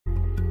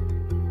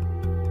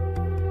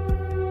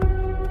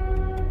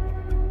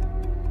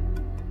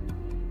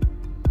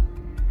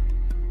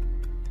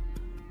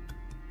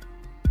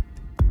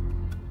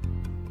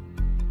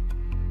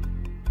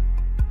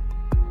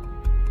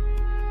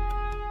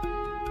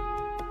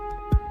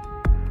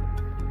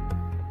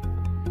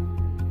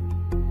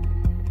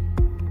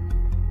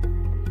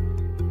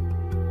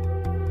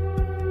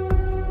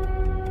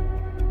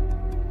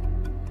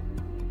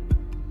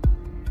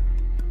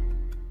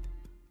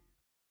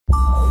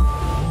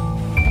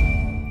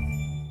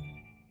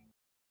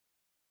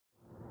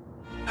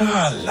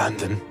Ah,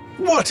 London.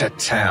 What a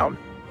town.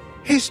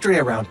 History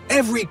around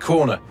every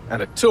corner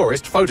and a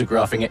tourist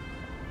photographing it.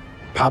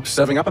 Pubs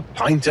serving up a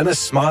pint and a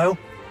smile.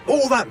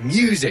 All that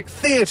music,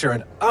 theatre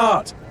and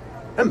art.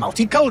 And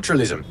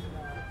multiculturalism.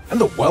 And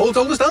the world's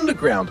oldest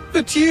underground,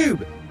 the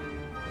Tube.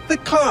 The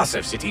class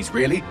of cities,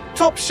 really.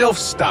 Top shelf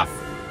stuff.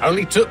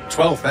 Only took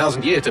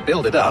 12,000 years to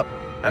build it up,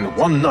 and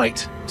one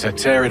night to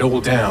tear it all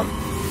down.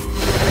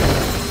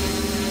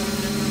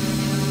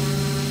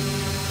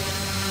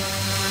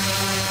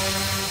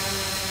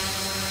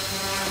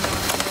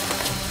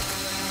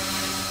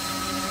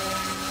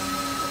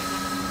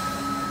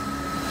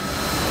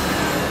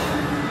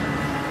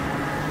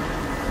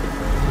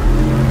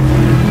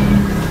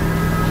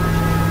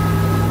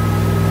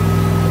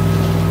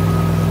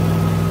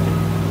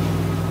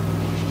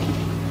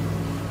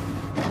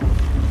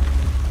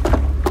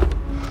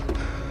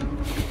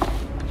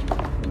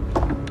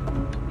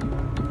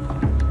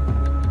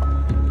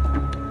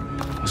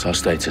 What's our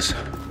status?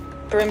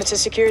 Perimeter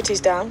security's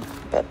down,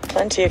 but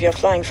plenty of your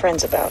flying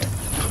friends about.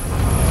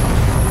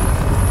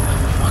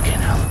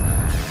 Fucking hell.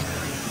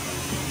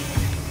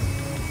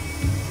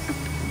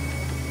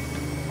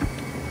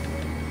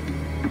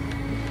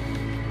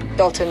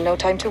 Dalton, no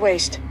time to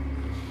waste.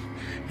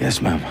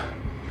 Yes, ma'am.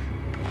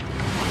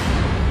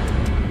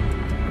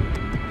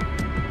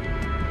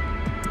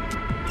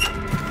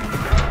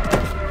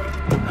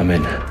 I'm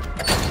in.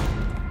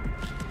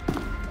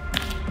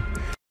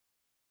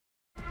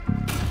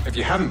 If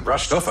you haven't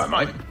brushed off, I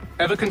might.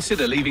 Ever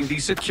consider leaving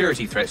these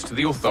security threats to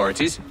the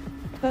authorities?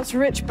 That's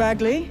rich,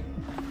 Bagley.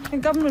 The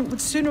government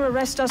would sooner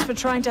arrest us for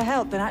trying to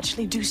help than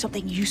actually do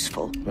something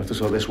useful. We'll have to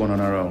sort this one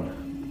on our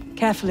own.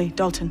 Carefully,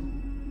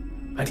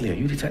 Dalton. Bagley, are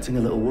you detecting a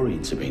little worry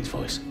in Sabine's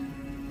voice?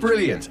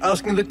 Brilliant.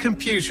 Asking the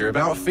computer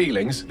about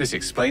feelings. This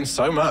explains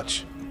so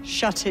much.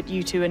 Shut it,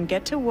 you two, and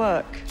get to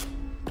work.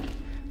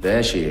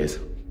 There she is.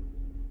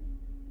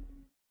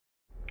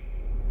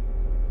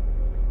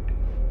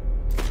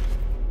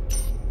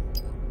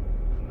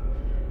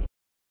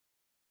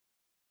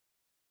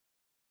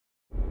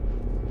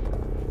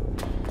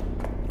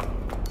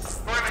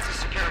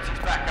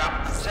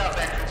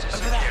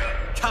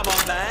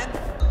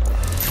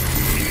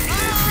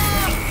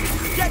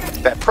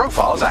 Their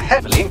profiles are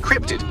heavily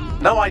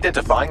encrypted. No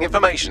identifying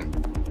information.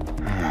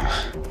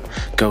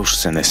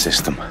 Ghosts in this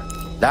system.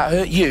 That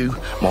hurt you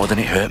more than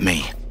it hurt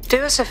me. Do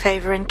us a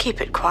favor and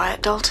keep it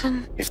quiet,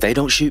 Dalton. If they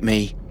don't shoot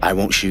me, I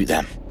won't shoot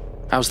them.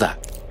 How's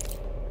that?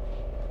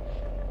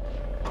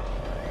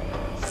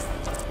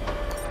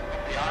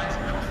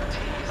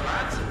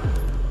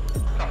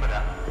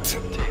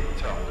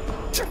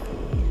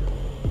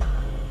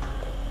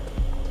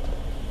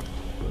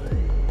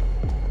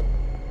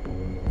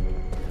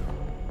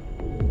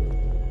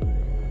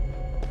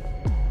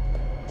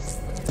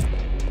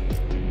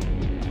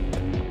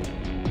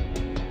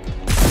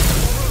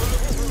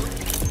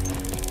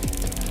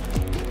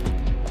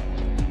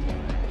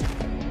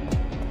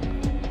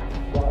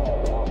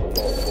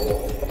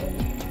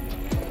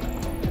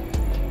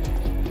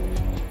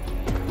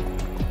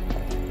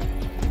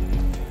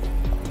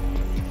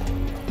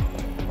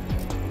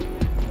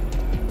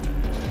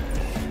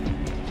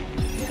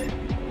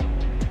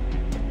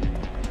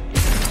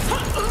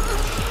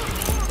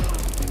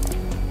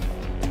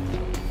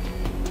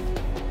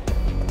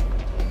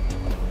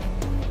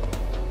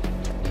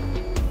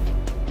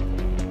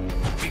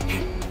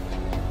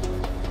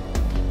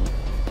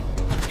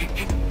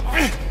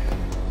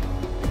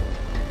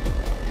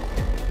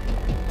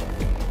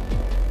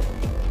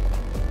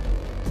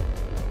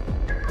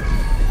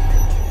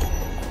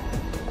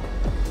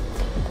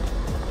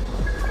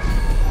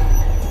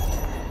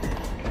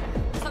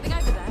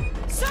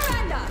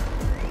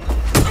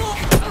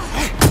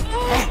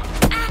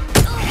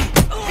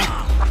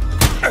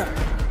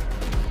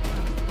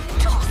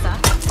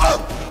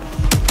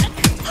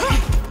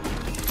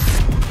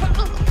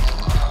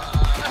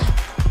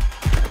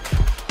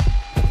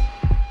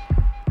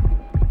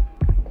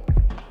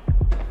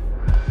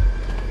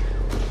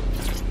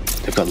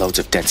 They've got loads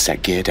of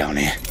dead-set gear down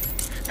here.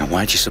 Now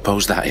why do you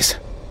suppose that is?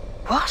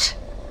 What?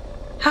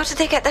 How did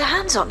they get their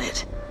hands on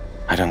it?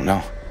 I don't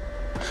know.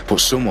 But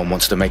someone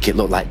wants to make it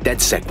look like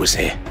DedSec was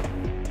here.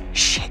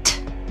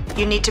 Shit.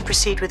 You need to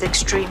proceed with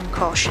extreme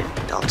caution,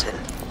 Dalton.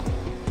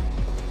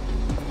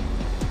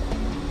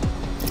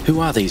 Who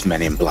are these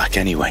men in black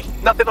anyway?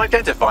 Nothing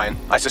identifying.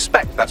 I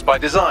suspect that's by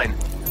design.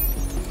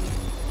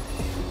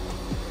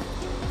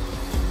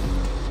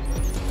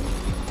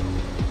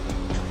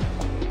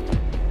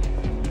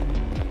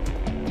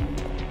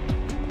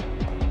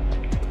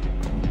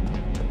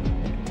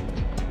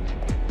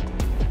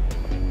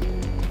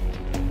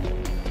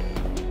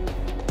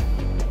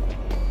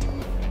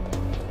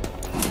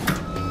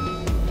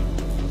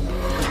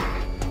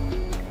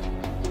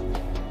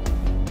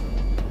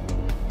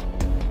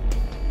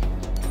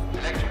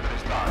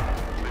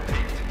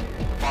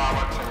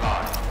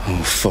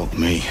 Oh, fuck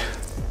me.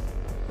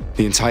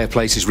 The entire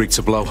place is rigged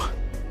to blow.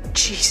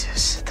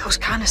 Jesus, those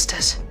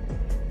canisters.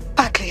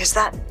 Bagley, is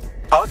that...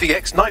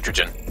 RDX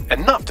nitrogen.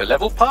 Enough to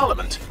level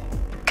Parliament.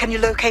 Can you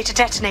locate a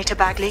detonator,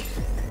 Bagley?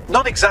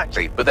 Not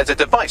exactly, but there's a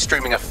device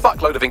streaming a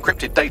fuckload of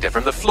encrypted data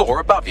from the floor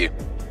above you.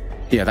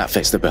 Yeah, that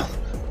fits the bill.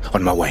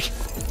 On my way.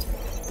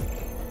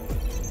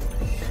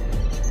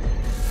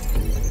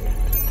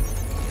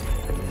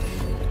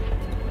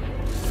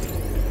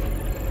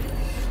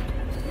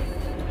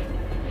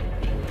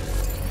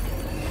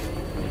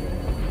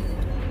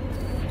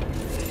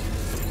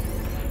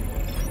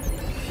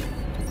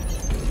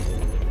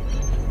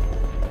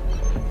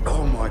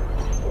 Oh my...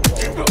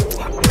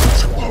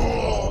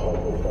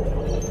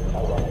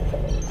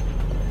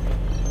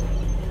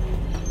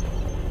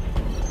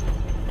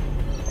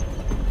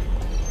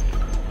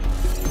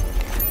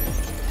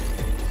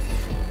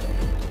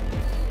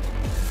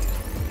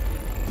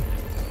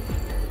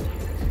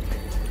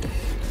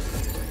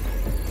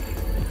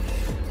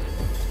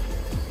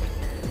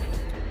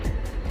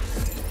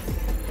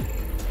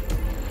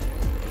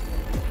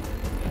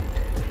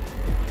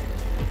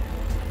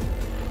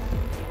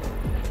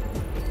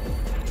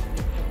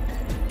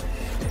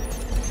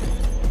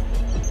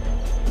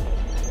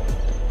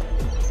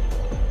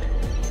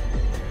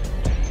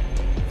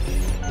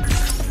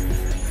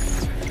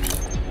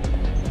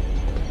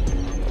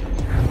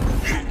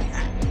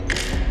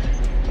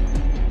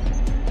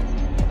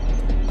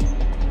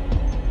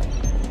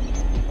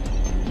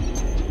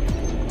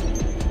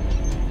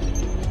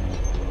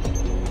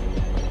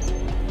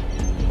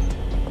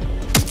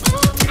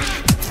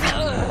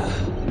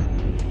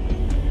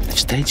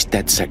 Staged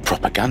DedSec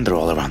propaganda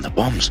all around the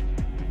bombs.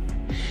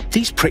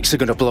 These pricks are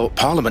going to blow up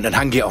Parliament and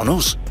hang it on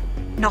us.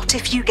 Not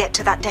if you get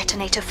to that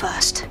detonator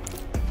first.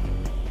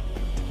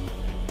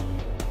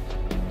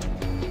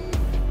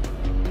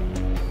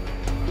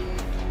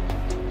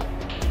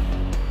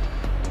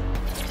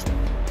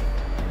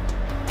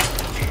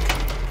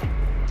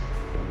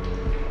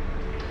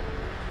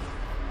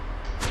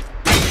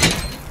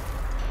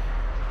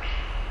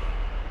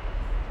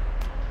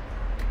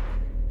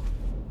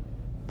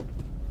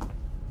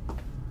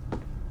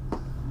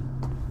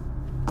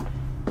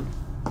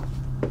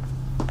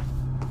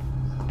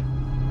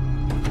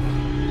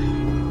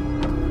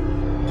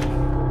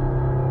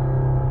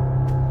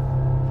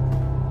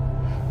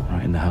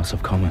 In the House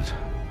of Commons.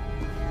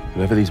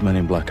 Whoever these men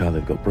in black are,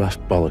 they've got brass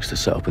bollocks to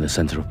set up in the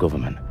centre of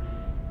government.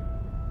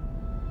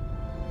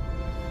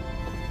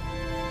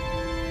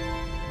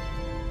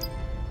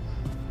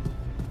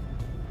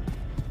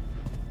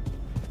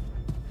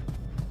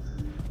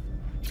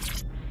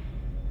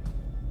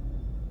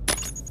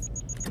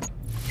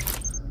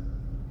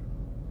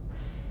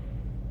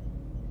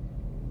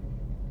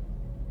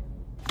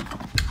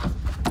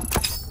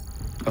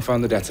 I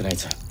found the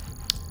detonator.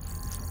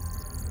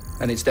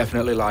 And it's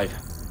definitely live.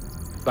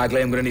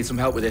 Bagley, I'm gonna need some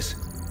help with this.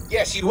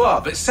 Yes, you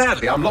are, but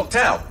sadly I'm locked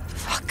out.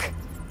 Fuck.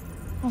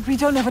 Well, we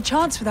don't have a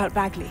chance without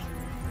Bagley.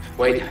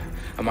 Wait,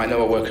 I might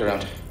know a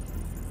workaround.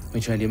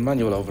 We trained in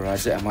manual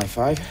overrides at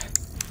MI5.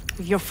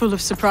 You're full of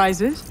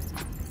surprises.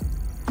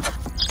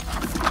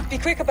 Be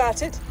quick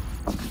about it.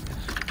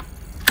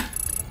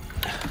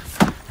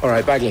 All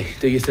right, Bagley,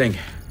 do your thing.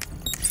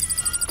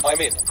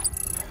 I'm in.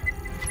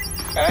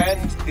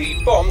 And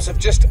the bombs have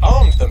just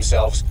armed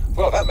themselves.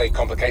 Well, that may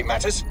complicate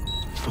matters.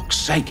 Fuck's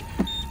sake.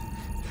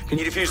 Can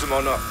you defuse them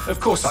or not? Of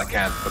course I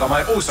can, but I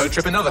might also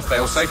trip another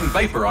failsafe and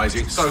vaporize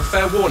you, so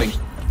fair warning.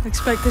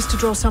 Expect this to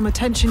draw some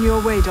attention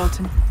your way,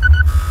 Dalton.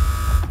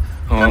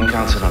 Oh, I'm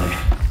counting on it.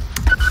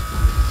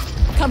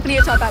 Company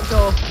at our back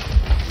door.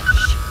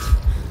 Shit.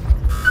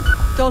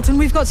 Dalton,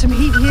 we've got some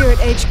heat here at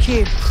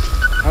HQ.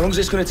 How long's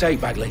this gonna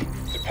take, Bagley?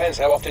 Depends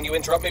how often you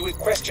interrupt me with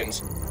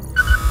questions.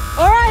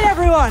 All right,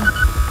 everyone.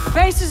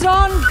 Faces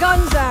on,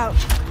 guns out.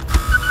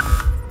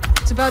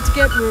 It's about to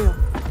get real.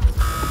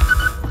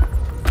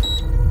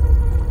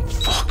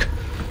 Fuck.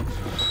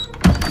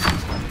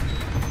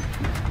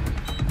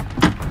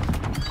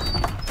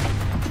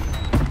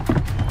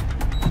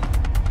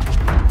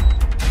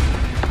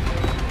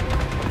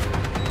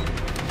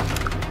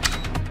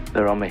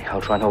 They're on me. I'll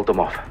try and hold them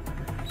off.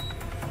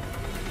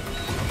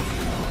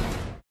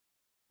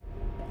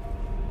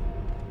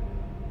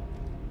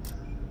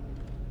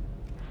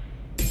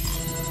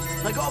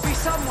 They gotta be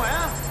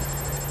somewhere.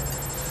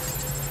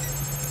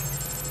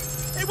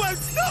 It won't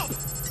stop!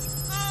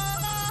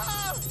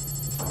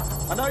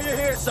 I know you're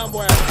here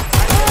somewhere.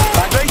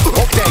 Okay,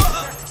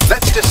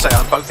 let's just say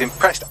I'm both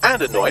impressed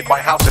and annoyed by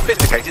how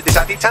sophisticated this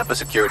anti-tamper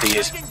security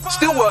is.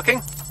 Still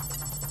working.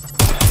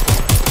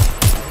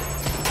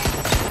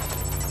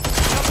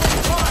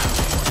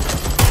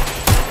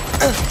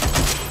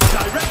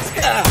 Direct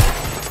hit.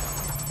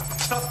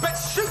 Suspect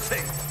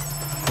shooting.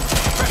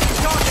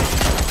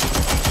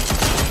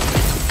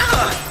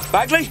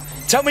 Bagley,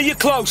 tell me you're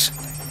close.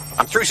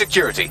 I'm through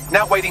security,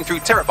 now wading through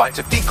terabytes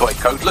of decoy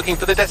code looking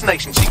for the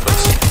detonation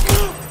sequence.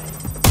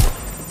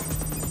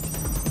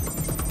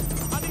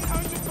 I need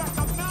urgent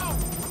backup now.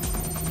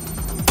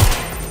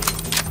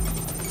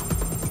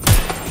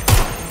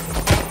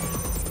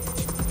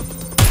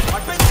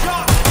 I've been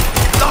shot.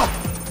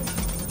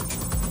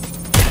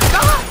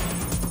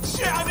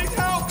 Shit, I need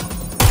help.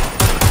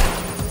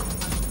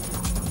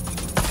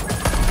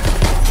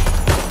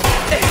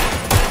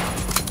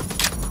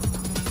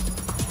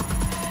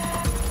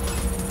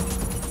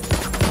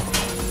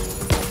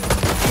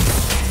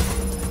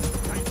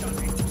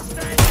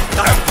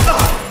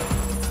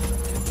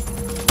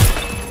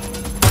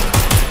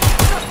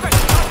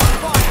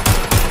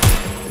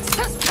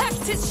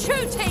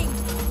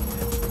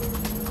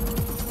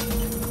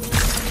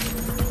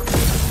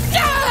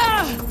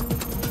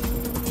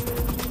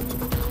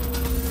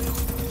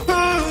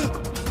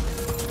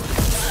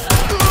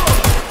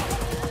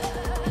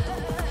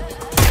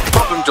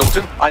 room,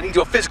 Dalton. I need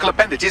your physical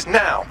appendages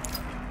now.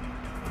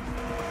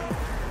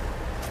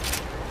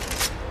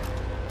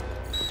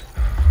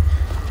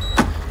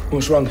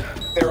 What's wrong?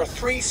 There are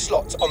 3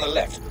 slots on the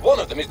left. One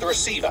of them is the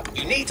receiver.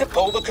 You need to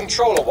pull the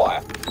controller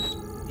wire.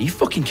 Are you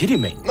fucking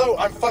kidding me? No,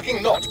 I'm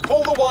fucking not.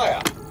 Pull the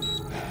wire.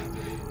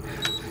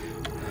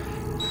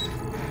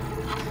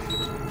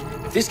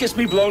 If this gets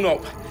me blown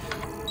up...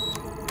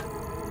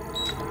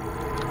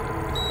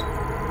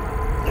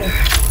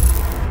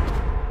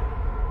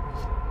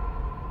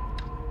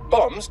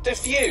 Bombs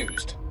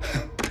defused.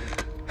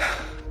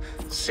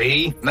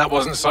 See? That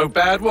wasn't so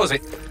bad, was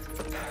it?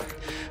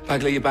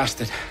 Bagley, you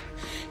bastard.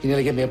 You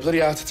nearly gave me a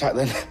bloody heart attack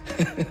then.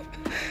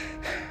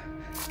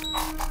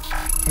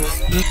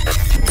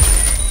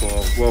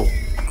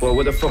 Whoa,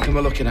 what the fuck am I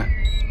looking at?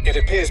 It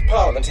appears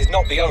Parliament is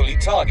not the only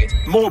target.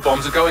 More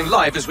bombs are going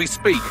live as we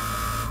speak.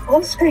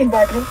 On screen,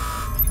 Bagley.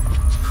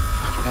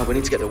 Now we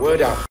need to get the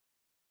word out.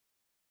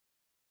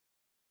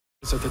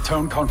 It's at the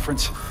Tone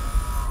Conference.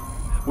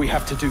 We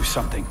have to do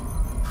something.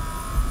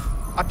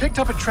 I picked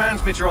up a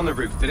transmitter on the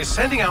roof that is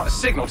sending out a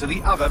signal to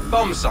the other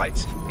bomb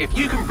sites. If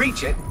you can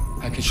reach it...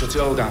 I can shut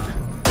it all down.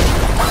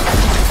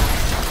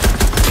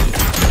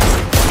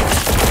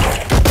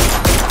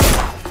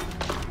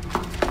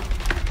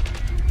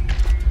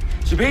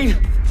 Sabine!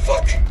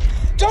 Fuck!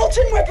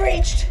 Dalton, we're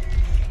breached!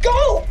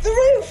 Go! The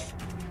roof!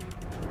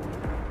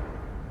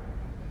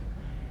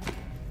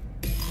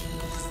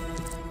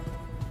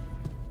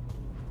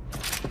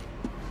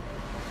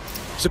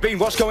 Sabine,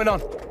 what's going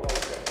on?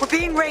 We're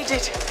being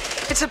raided.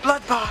 It's a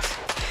bloodbath.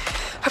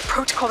 Our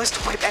protocol is to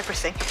wipe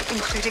everything,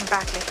 including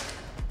Bagley.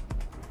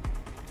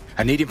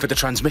 I need him for the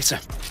transmitter.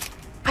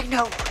 I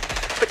know,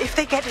 but if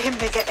they get him,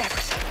 they get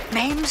everything.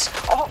 Names,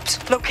 ops,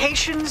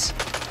 locations.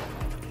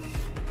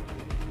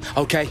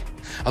 Okay,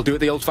 I'll do it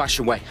the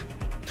old-fashioned way.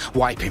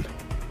 Wipe him.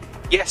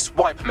 Yes,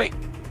 wipe me.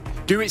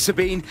 Do it,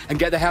 Sabine, and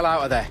get the hell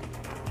out of there.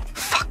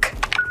 Fuck.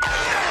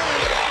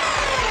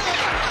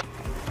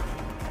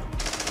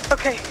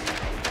 Okay,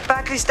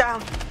 Bagley's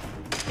down.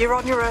 You're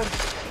on your own.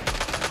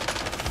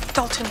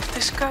 Dalton, if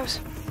this goes...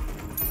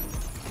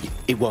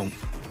 It won't.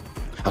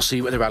 I'll see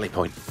you at the rally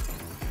point.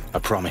 I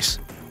promise.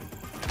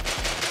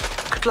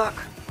 Good luck.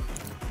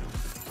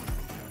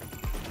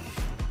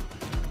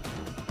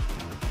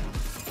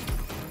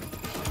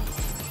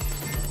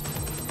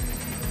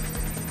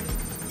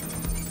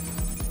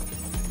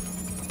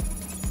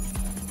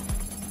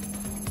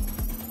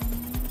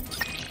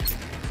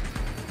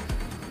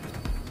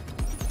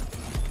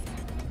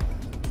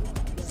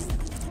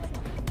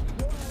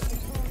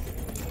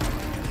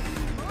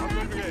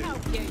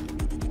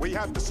 We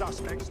have the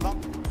suspects, look.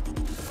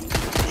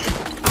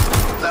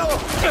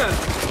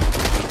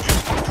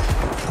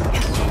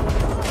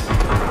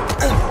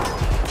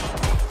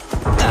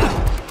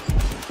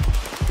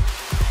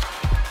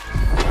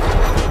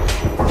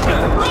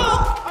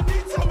 I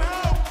need some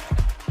help!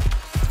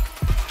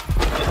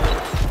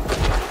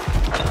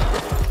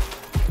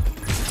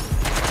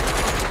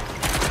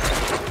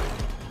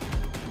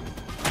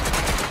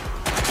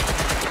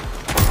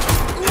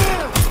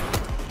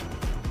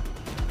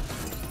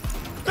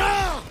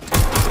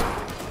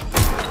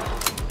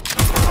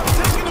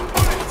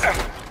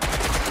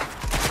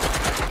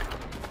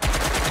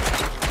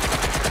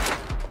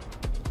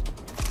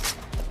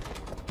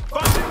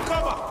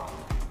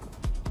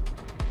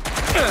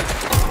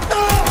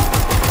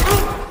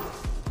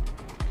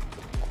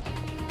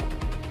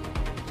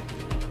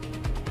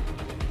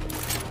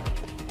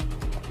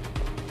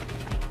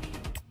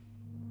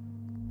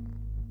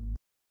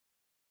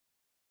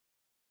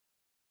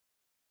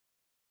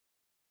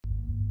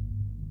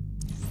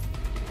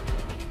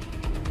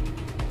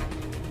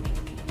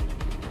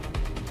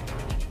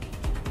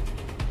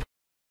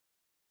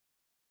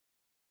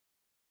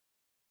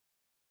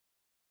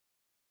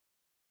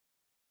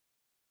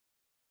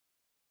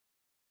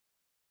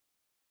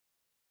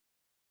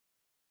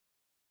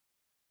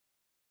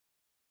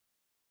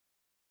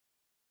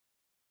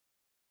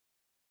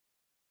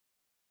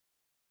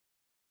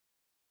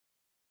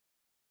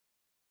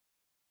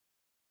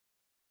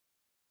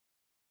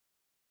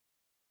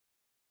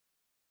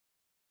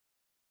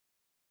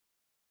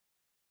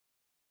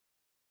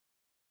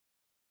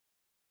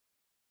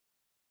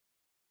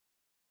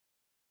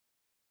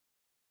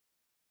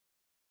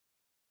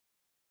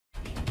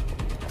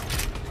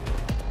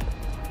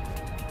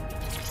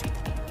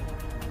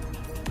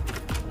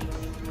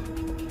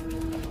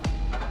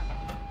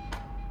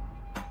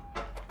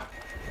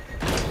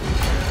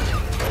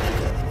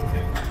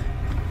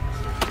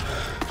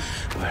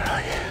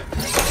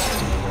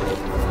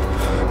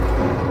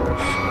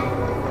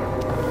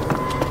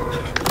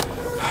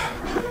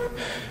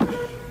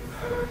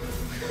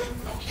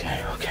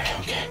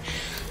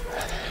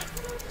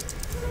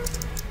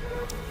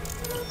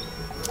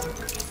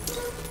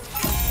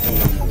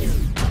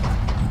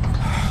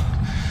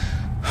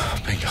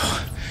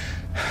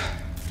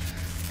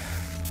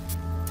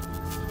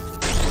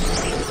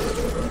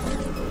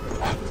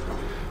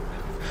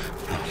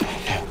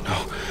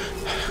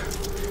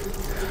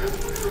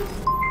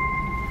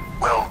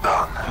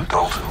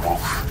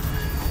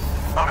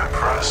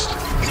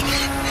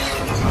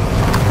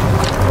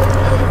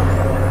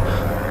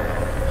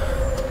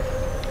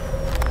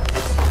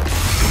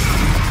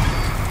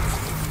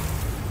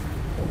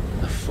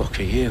 fuck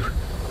are you?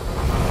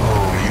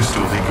 Oh, you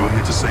still think you're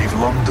here to save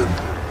London?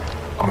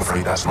 I'm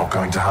afraid that's not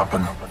going to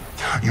happen.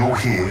 You're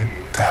here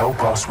to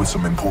help us with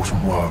some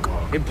important work.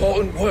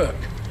 Important work?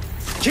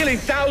 Killing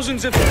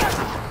thousands of...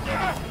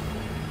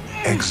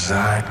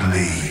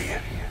 Exactly.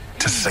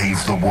 To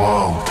save the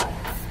world.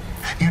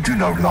 You do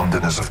know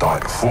Londoners have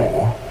died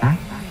before,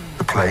 hmm?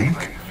 The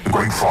plague, the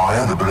Great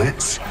Fire, the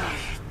Blitz.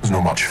 It's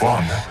not much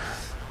fun.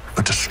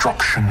 But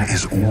destruction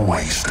is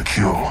always the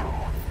cure.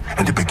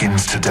 And it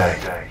begins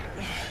today.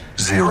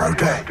 0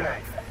 day.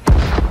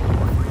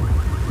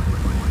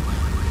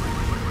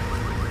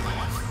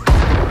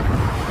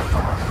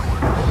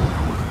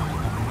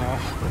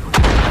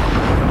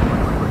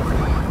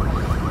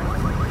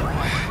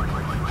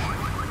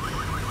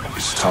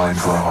 It's time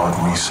for a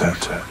hard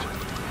reset.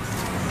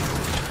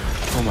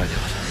 Oh my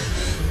God.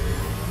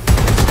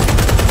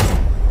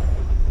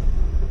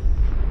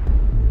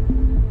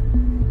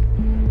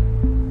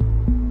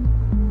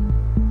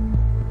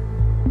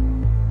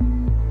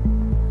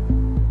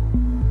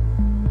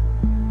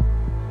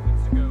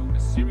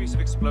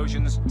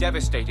 Explosions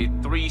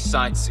devastated 3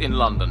 sites in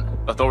London.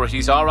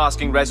 Authorities are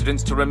asking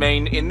residents to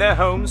remain in their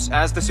homes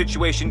as the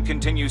situation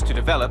continues to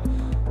develop.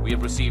 We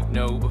have received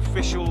no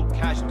official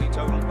casualty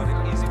total, but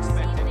it is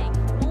expected.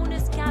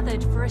 Mourners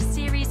gathered for a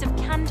series of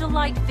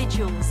candlelight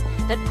vigils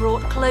that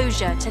brought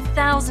closure to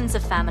thousands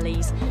of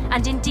families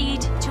and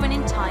indeed to an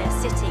entire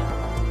city.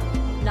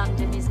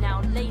 London is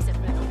now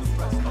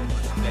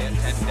laser-focused. Today at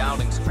 10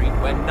 Downing Street,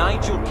 where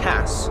Nigel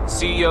Cass,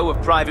 CEO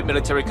of private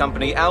military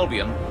company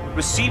Albion,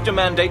 received a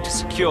mandate to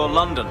secure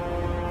London.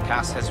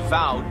 Cass has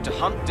vowed to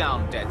hunt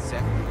down DedSec.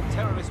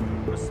 Terrorist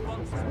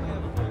response to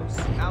the force.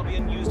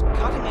 Albion used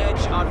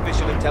cutting-edge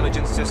artificial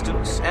intelligence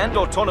systems and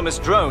autonomous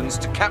drones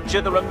to capture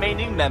the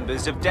remaining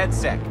members of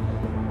DedSec.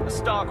 A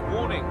stark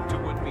warning to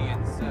would-be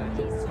insurgents.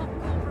 These top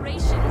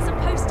corporations are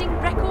posting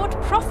record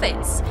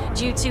profits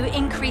due to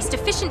increased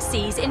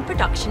efficiencies in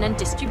production and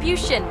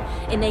distribution,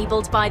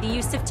 enabled by the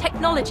use of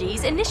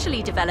technologies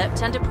initially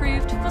developed and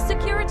approved for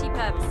security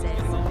purposes.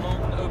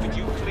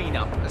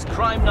 Cleanup as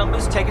crime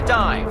numbers take a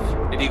dive.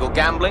 Illegal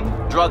gambling,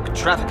 drug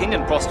trafficking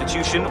and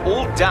prostitution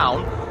all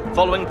down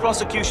following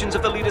prosecutions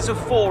of the leaders of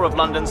 4 of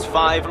London's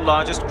 5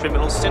 largest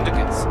criminal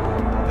syndicates.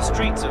 The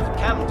streets of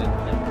Camden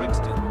and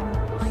Brixton.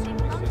 Reminding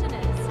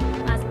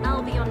Londoners, as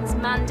Albion's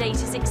mandate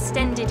is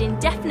extended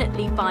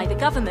indefinitely by the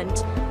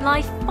government,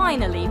 life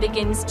finally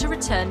begins to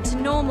return to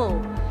normal.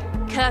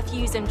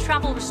 Curfews and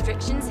travel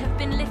restrictions have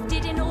been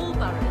lifted in all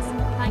boroughs,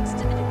 thanks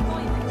to the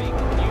deployment.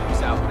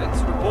 News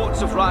outlets,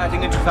 reports of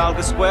rioting in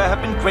Trafalgar Square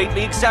have been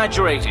greatly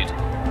exaggerated,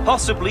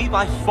 possibly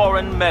by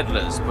foreign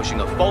meddlers pushing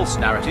a false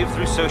narrative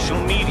through social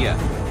media.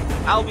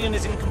 Albion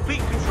is in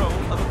complete control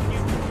of a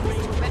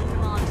few... To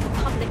reprimand the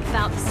public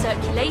about the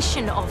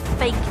circulation of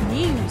fake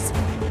news,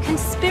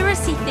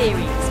 conspiracy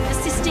theories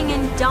persisting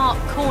in dark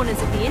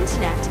corners of the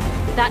internet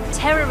that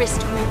terrorist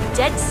group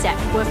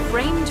DedSec were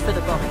framed for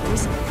the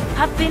bombings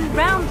have been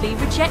roundly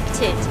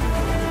rejected.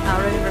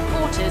 Our own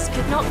reporters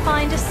could not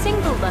find a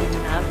single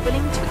Londoner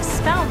willing to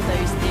expound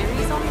those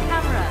theories on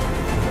camera.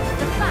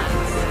 The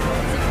facts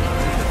simply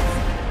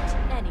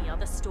don't any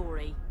other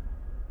story.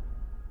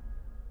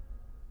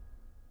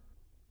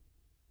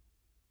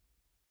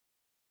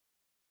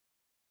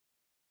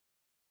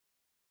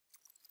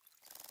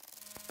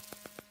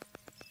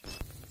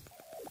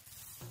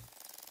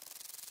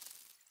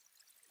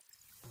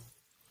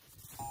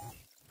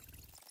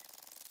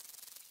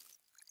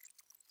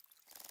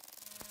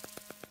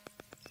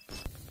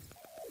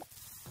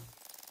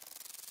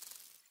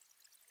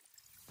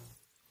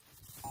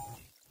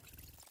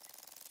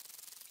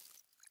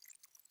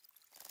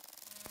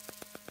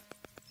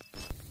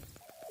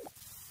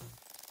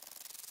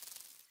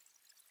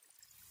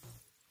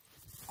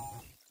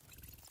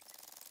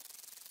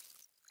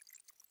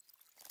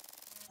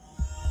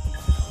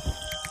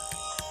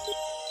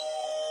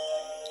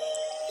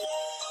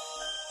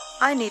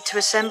 I need to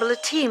assemble a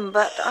team,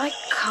 but I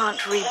can't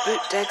reboot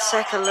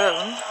DedSec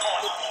alone.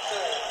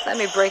 Let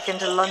me break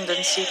into London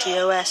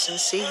CTOS and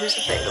see who's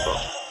available.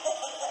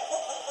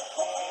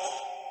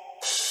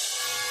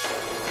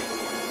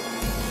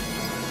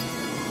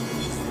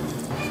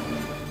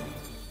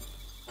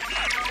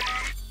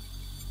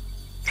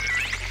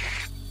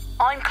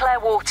 I'm Claire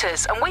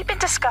Waters, and we've been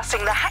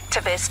discussing the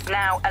hacktivist,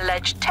 now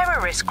alleged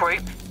terrorist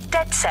group,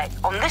 DedSec,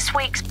 on this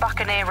week's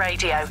Buccaneer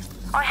Radio.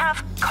 I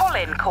have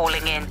Colin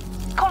calling in.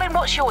 Colin,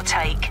 what's your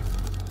take?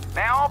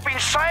 Now, I've been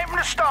saying from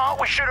the start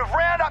we should have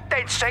rounded up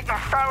DedSec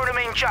and thrown them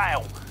in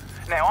jail.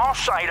 Now, I'll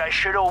say they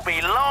should all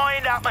be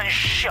lined up and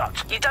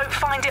shot. You don't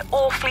find it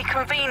awfully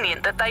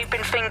convenient that they've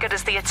been fingered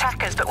as the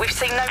attackers, but we've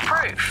seen no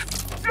proof?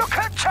 Look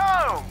at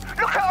Tone!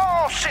 Look at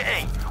our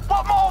city!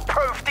 What more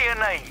proof do you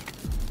need?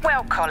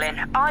 Well,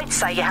 Colin, I'd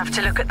say you have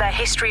to look at their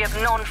history of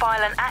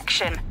non-violent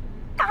action.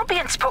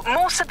 Albion's put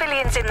more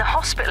civilians in the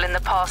hospital in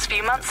the past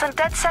few months than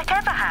DedSec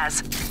ever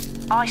has.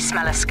 I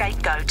smell a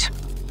scapegoat.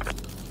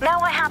 Now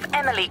I have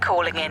Emily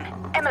calling in.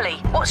 Emily,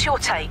 what's your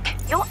take?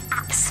 You're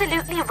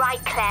absolutely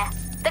right, Claire.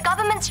 The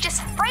government's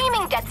just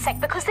framing DedSec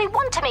because they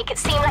want to make it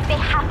seem like they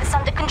have this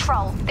under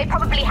control. They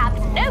probably have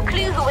no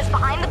clue who was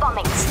behind the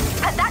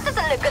bombings. But that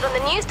doesn't look good on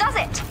the news, does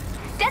it?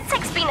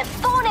 DedSec's been a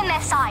thorn in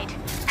their side.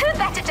 Who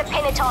better to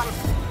pin it on?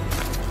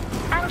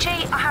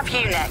 Angie, I have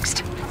you next.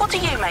 What do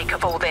you make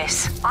of all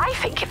this? I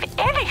think, if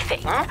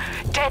anything,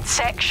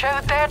 DedSec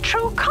showed their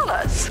true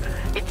colors.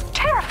 It's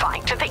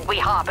terrifying to think we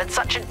harbored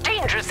such a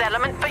dangerous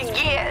element for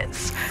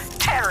years.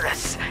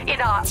 Terrorists in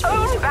our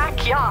own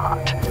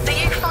backyard. Do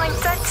you find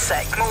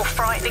DedSec more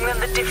frightening than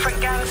the different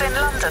gangs in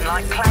London,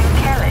 like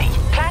Clan Kelly?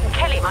 Clan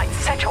Kelly might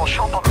set your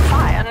shop on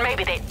fire and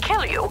maybe they'd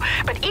kill you,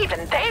 but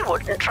even they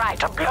wouldn't try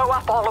to blow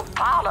up all of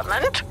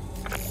Parliament.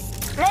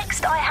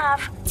 Next, I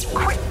have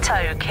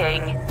Crypto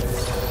King.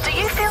 Do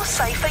you feel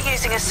safer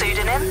using a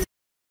pseudonym?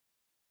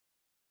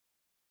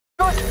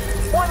 Good.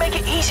 Why make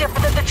it easier for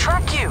them to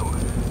track you?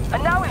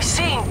 And now we've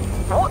seen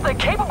what they're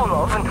capable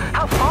of and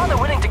how far they're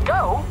willing to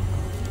go.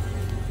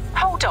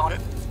 Hold on.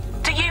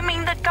 Do you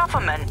mean the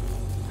government?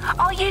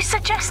 Are you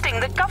suggesting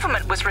the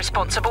government was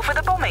responsible for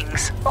the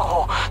bombings?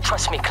 Oh,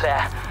 trust me,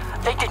 Claire.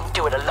 They didn't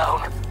do it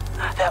alone.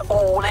 They're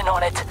all in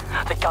on it.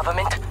 The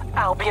government,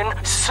 Albion,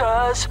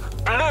 Sirs,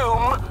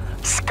 Bloom,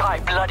 Sky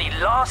Bloody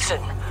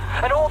Larson,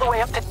 and all the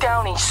way up to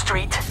Downing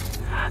Street.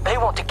 They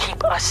want to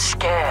keep us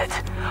scared,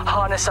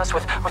 harness us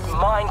with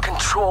mind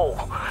control,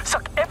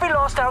 suck every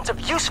last ounce of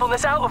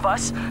usefulness out of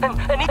us,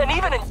 and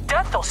even in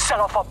death they'll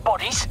sell off our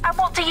bodies. And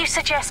what do you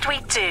suggest we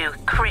do,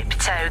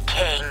 Crypto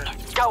King?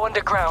 Go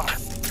underground.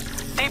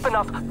 Deep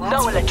enough,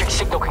 no electric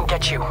signal can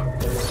get you.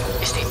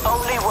 It's the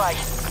only way.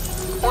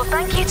 Well,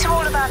 thank you to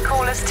all of our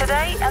callers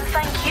today, and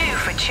thank you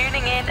for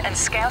tuning in and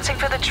scouting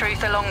for the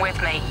truth along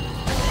with me.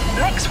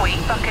 Next week,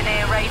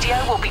 Buccaneer Radio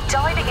will be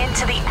diving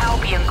into the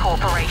Albion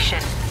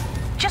Corporation.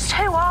 Just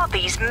who are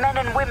these men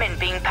and women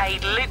being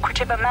paid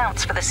lucrative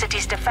amounts for the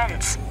city's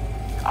defence?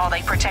 Are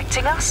they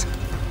protecting us?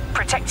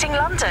 Protecting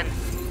London?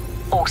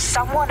 Or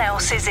someone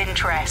else's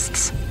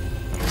interests?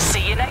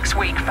 See you next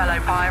week,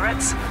 fellow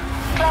pirates.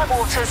 Claire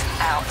Waters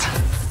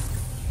out.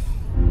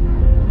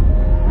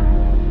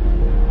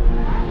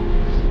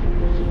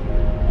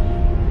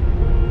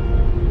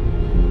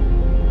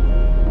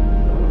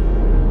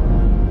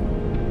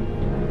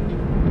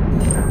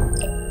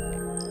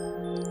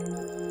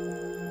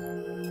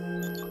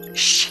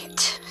 Shit.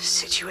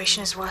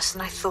 Situation is worse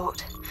than I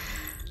thought.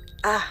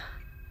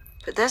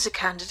 But there's a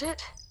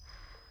candidate.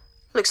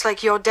 Looks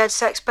like you're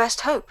DedSec's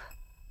best hope.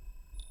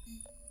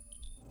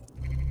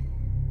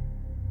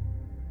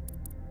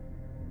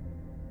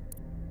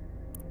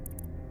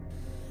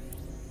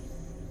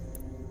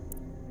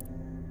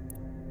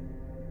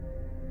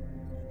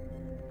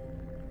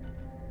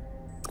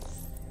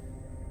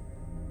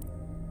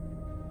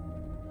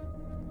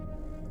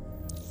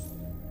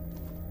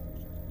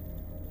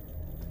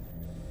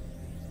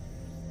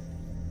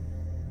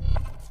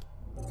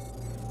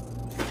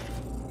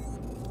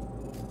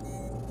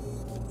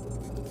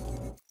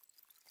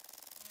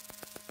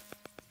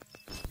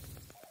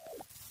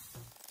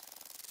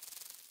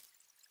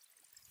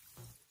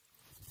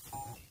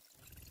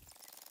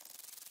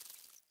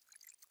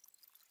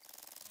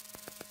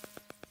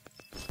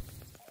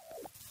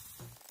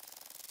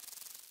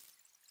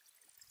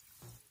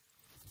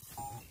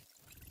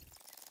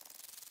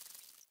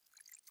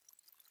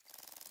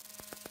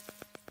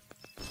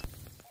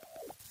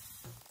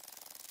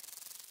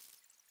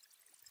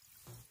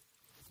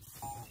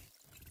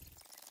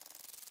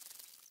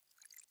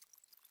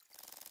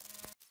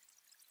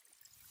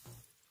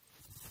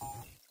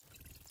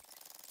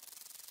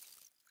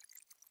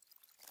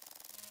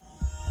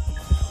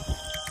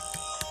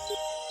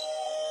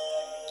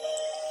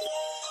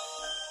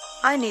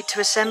 I need to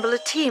assemble a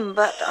team,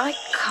 but I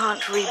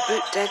can't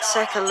reboot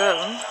DedSec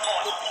alone.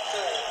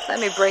 Let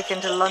me break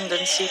into London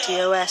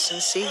CTOS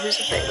and see who's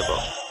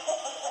available.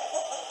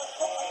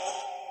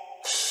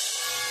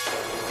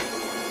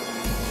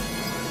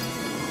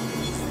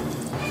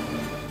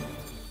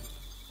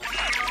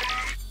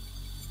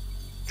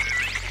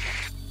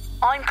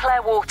 I'm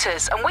Claire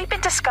Waters, and we've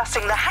been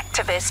discussing the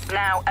hacktivist,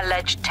 now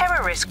alleged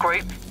terrorist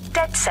group,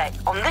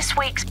 DedSec, on this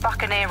week's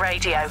Buccaneer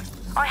Radio.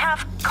 I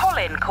have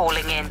Colin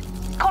calling in.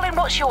 Colin,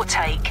 what's your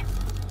take?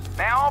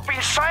 Now, I've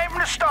been saying from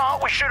the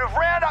start we should have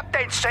rounded up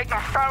DedSec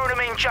and thrown them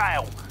in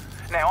jail.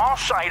 Now, I'll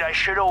say they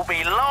should all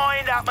be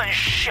lined up and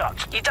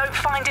shot. You don't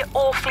find it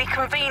awfully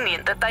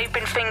convenient that they've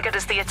been fingered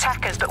as the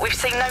attackers, but we've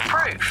seen no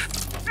proof?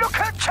 Look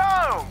at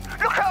Tone!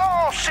 Look at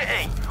our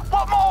city!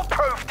 What more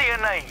proof do you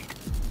need?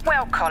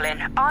 Well,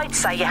 Colin, I'd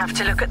say you have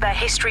to look at their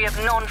history of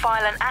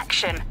non-violent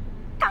action.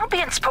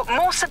 Albion's put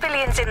more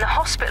civilians in the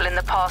hospital in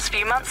the past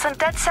few months than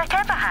DedSec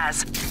ever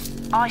has.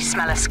 I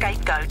smell a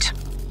scapegoat.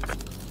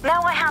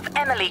 Now I have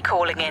Emily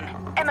calling in.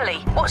 Emily,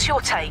 what's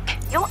your take?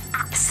 You're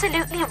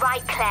absolutely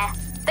right, Claire.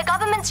 The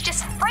government's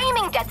just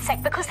framing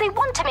DedSec because they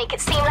want to make it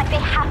seem like they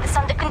have this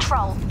under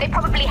control. They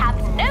probably have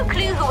no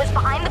clue who was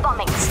behind the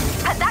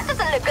bombings. But that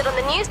doesn't look good on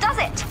the news, does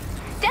it?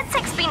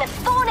 DedSec's been a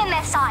thorn in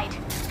their side.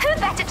 Who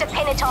better to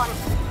pin it on?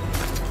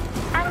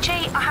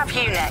 Angie, I have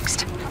you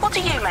next. What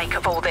do you make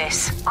of all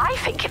this? I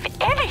think, if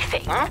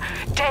anything,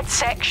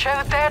 DedSec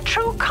showed their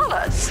true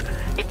colors.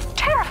 It's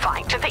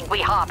terrifying to think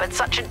we harbored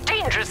such a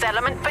dangerous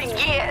element for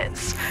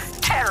years.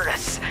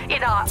 Terrorists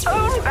in our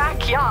own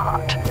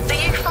backyard. Do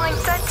you find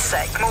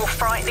DedSec more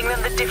frightening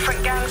than the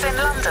different gangs in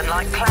London,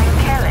 like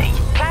Clan Kelly?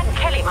 Clan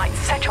Kelly might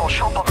set your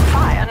shop on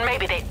fire and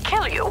maybe they'd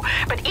kill you,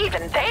 but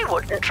even they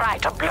wouldn't try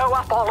to blow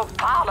up all of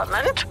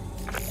Parliament.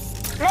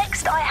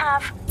 Next, I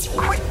have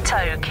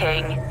Crypto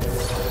King.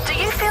 Do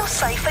you feel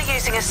safer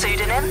using a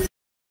pseudonym?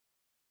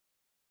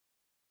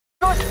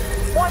 Good.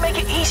 Why make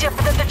it easier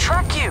for them to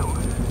track you?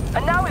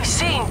 And now we've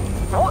seen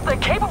what they're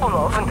capable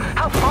of and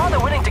how far they're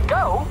willing to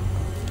go.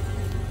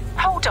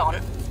 Hold on.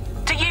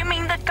 Do you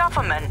mean the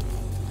government?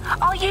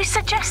 Are you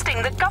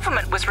suggesting the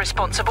government was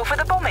responsible for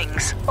the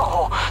bombings?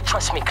 Oh,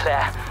 trust me,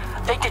 Claire.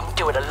 They didn't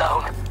do it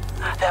alone.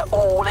 They're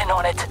all in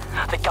on it.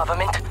 The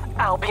government,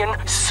 Albion,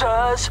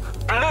 Sirs,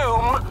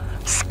 Bloom,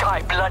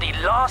 Sky Bloody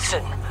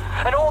Larson,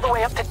 and all the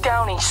way up to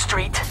Downing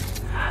Street.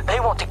 They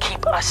want to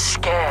keep us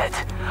scared,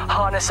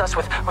 harness us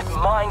with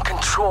mind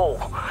control,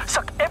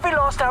 suck every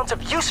last ounce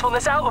of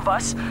usefulness out of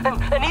us,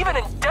 and even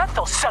in death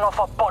they'll sell off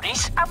our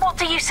bodies. And what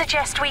do you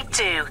suggest we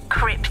do,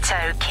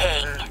 Crypto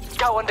King?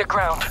 Go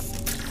underground.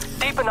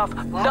 Deep enough,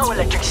 no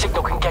electric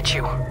signal can get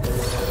you.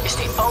 It's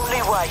the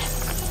only way.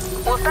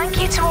 Well,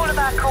 thank you to all of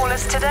our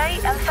callers today,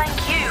 and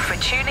thank you for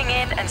tuning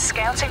in and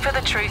scouting for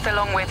the truth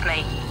along with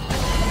me.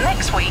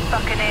 Next week,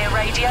 Buccaneer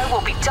Radio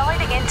will be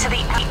diving into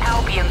the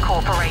Albion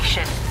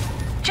Corporation.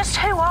 Just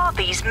who are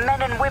these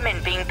men and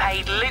women being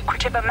paid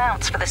lucrative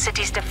amounts for the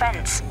city's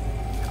defence?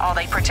 Are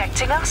they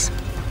protecting us?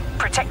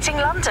 Protecting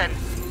London?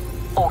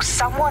 Or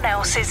someone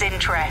else's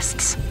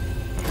interests?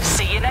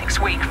 See you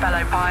next week,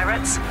 fellow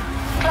pirates.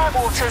 Claire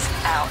Waters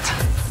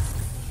out.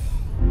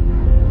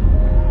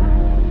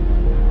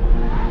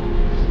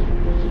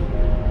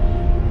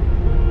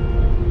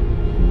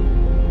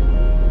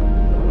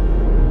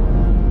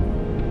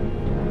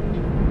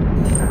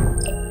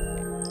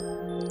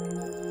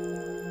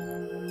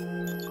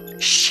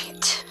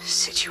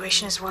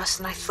 Situation is worse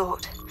than I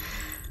thought.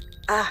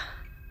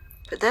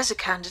 But there's a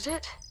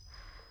candidate.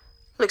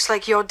 Looks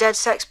like you're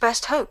DedSec's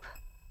best hope.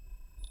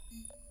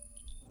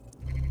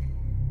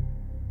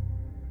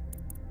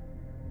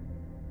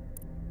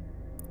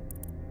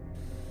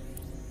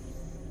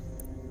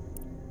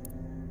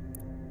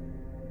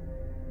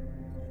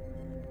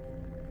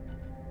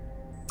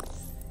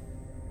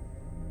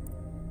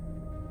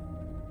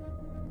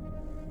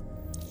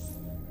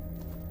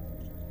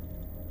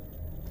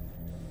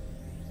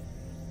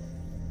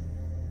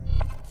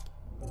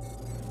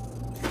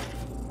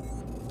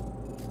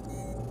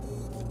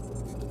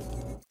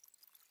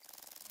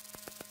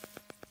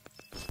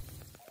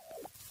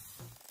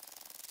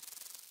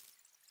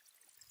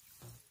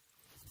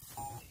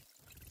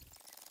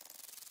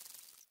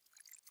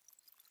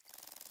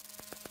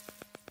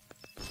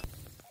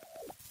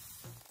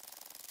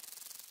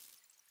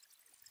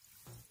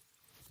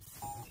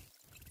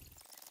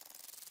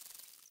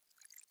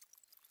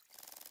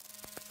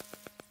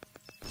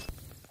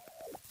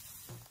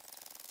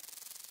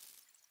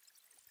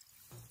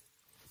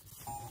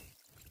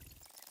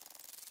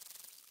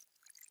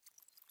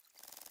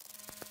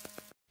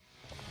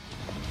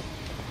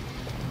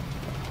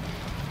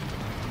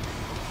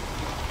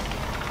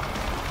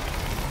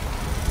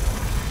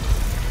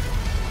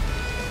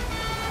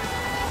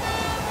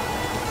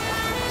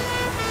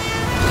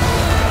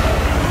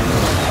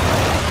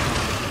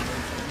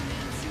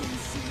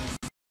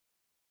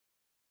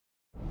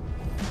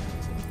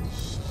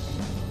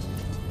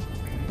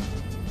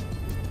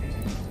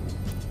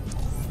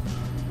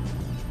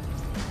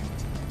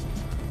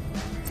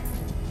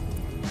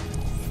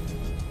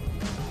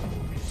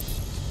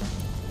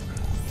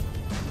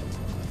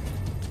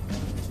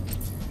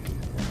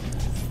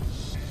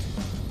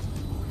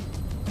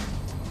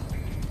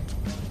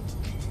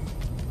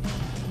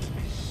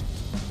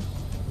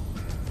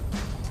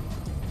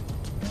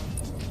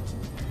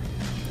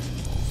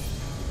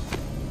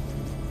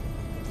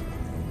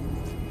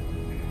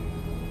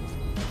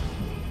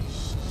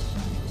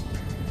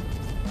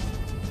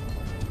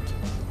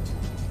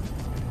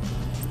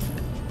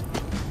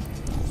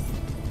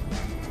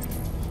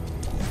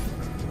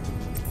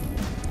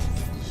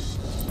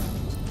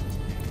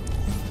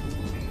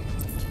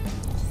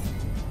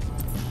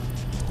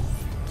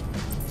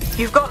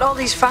 You've got all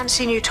these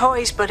fancy new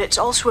toys, but it's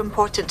also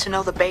important to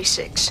know the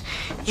basics.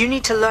 You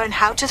need to learn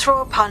how to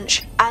throw a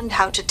punch and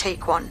how to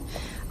take one.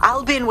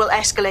 Albion will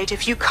escalate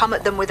if you come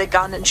at them with a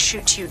gun and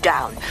shoot you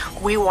down.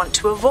 We want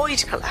to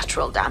avoid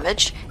collateral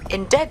damage.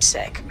 In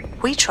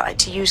DedSec, we tried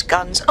to use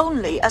guns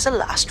only as a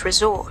last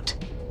resort.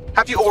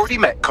 Have you already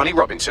met Connie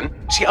Robinson?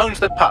 She owns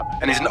the pub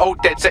and is an old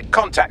DedSec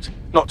contact,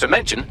 not to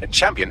mention a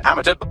champion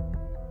amateur.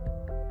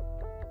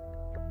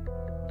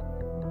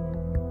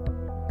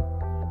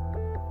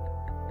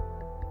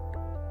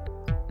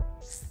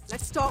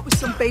 Let's start with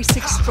some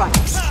basic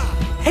strikes.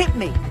 Hit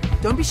me.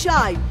 Don't be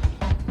shy.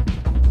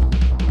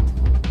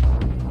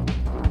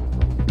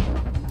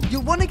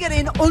 You'll want to get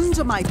in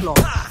under my block.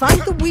 Find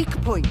the weak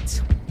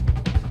point.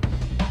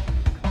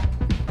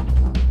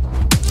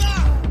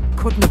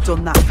 couldn't have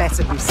done that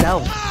better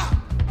myself.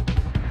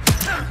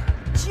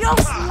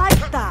 Just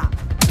like that.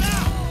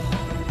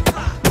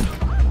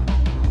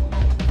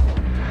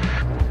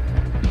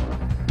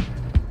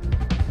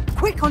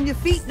 Quick on your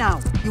feet now.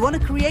 You want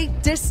to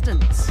create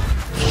distance.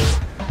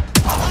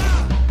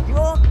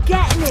 You're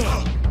getting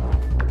it.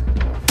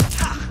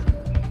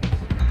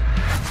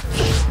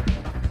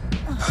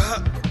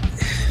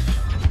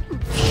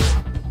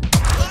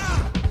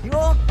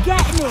 You're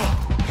getting it.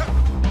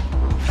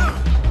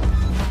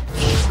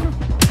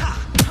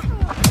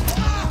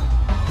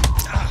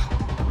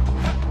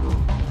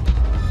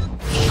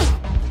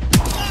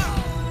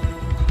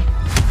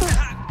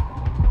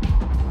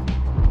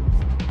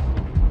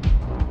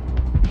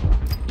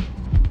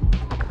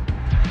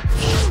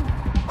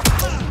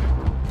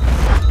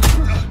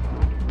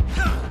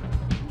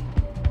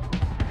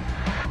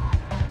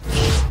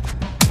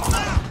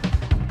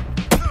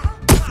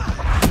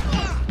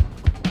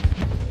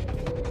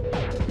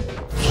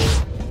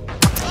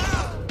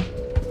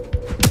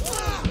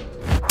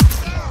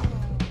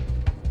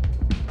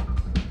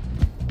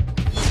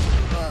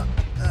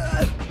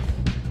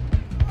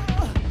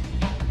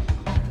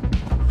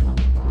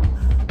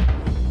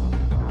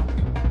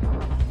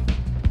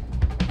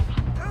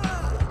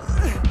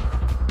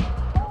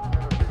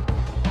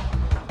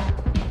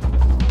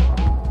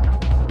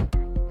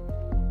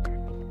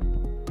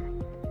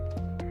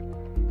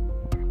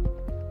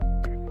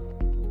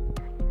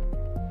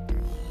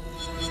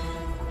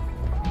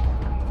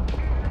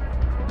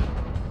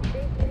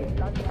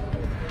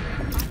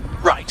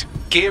 Right,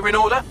 gear in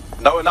order?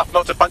 Know enough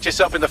not to punch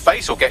yourself in the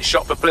face or get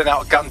shot for pulling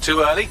out a gun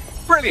too early?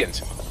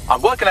 Brilliant!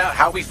 I'm working out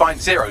how we find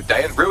Zero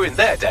Day and ruin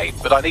their day,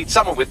 but I need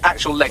someone with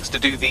actual legs to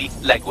do the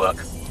legwork.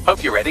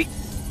 Hope you're ready.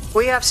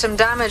 We have some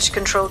damage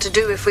control to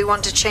do if we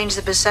want to change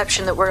the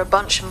perception that we're a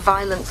bunch of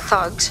violent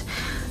thugs.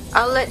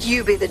 I'll let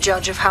you be the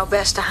judge of how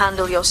best to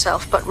handle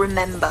yourself, but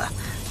remember,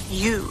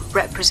 you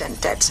represent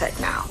DedSec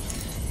now.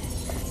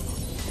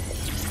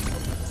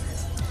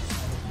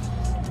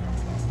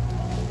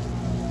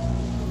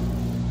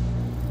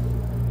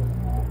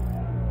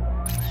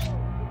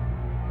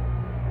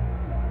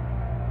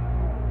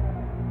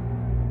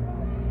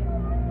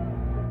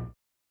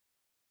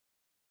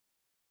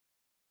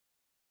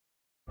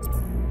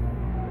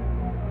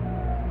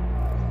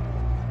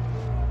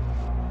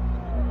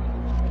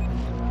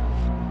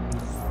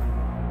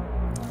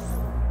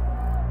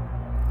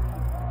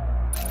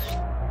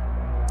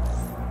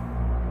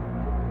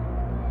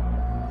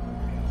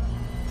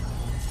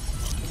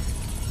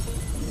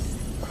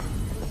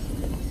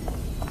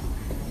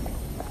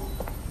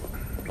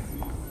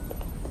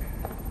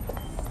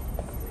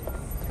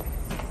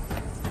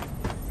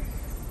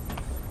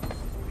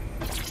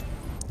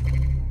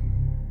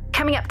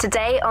 Coming up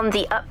today on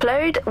The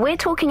Upload, we're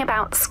talking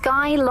about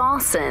Skye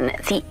Larson,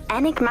 the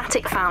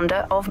enigmatic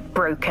founder of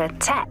Broker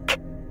Tech.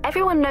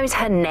 Everyone knows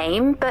her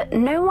name, but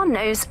no one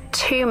knows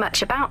too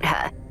much about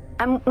her,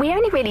 and we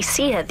only really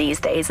see her these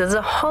days as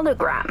a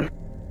hologram.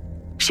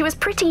 She was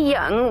pretty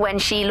young when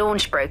she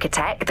launched Broker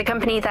Tech, the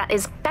company that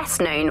is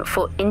best known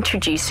for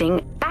introducing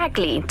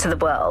Bagley to the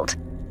world.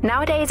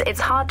 Nowadays, it's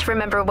hard to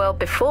remember a world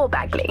before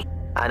Bagley.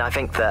 And I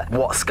think that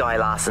what Skye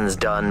Larson's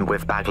done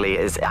with Bagley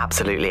is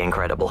absolutely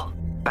incredible.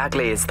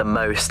 Bagley is the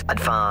most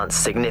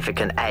advanced,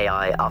 significant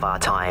AI of our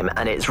time,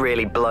 and it's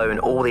really blown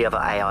all the other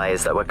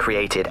AIs that were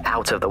created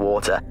out of the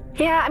water.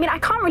 Yeah, I mean, I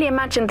can't really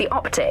imagine the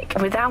optic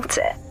without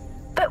it.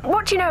 But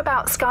what do you know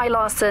about Skye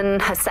Larson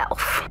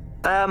herself?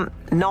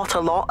 Not a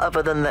lot,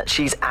 other than that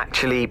she's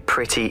actually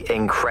pretty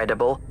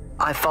incredible.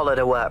 I've followed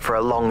her work for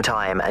a long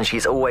time, and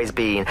she's always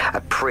been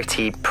a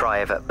pretty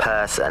private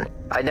person.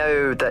 I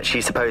know that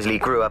she supposedly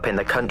grew up in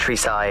the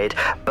countryside,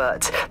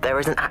 but there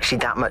isn't actually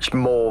that much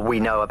more we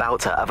know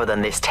about her other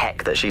than this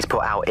tech that she's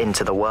put out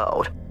into the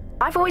world.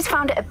 I've always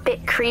found it a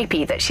bit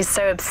creepy that she's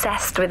so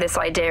obsessed with this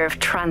idea of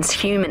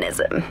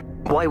transhumanism.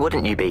 Why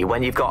wouldn't you be?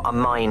 When you've got a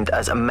mind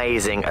as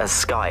amazing as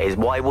Skye's,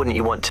 why wouldn't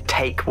you want to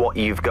take what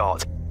you've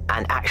got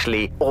and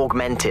actually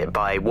augment it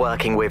by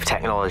working with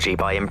technology,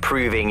 by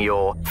improving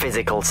your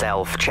physical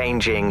self,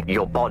 changing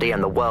your body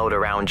and the world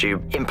around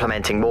you,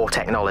 implementing more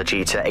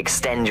technology to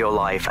extend your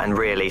life and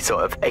really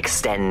sort of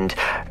extend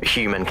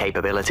human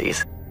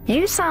capabilities?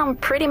 You sound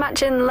pretty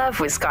much in love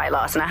with Skye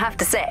Larson, I have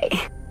to say.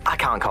 I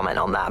can't comment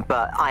on that,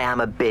 but I am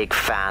a big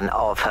fan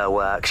of her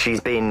work. She's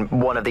been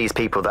one of these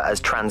people that has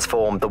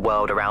transformed the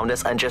world around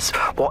us, and just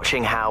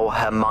watching how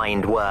her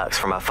mind works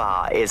from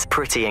afar is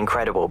pretty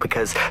incredible,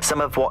 because some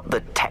of what the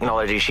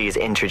technology she's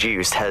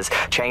introduced has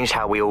changed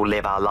how we all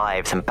live our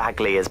lives, and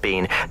Bagley has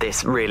been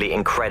this really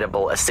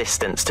incredible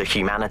assistance to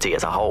humanity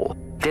as a whole.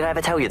 Did I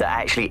ever tell you that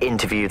I actually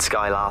interviewed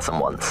Skye Larson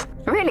once?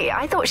 Really?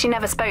 I thought she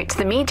never spoke to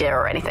the media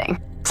or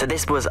anything. So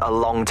this was a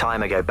long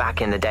time ago, back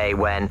in the day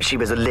when she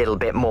was a little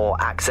bit more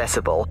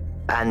accessible,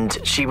 and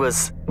she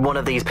was one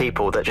of these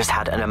people that just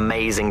had an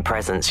amazing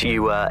presence.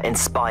 You were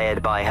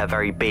inspired by her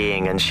very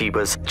being, and she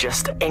was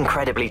just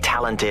incredibly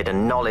talented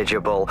and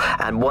knowledgeable,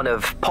 and one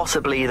of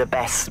possibly the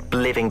best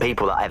living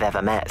people that I've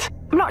ever met.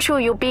 I'm not sure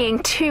you're being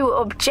too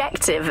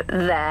objective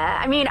there.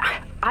 I mean,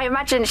 I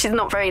imagine she's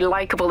not very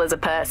likable as a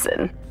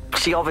person.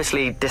 She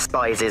obviously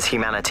despises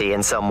humanity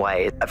in some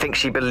way. I think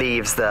she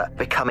believes that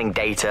becoming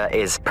data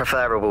is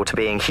preferable to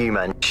being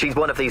human. She's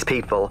one of these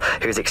people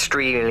who's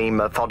extremely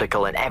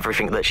methodical in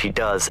everything that she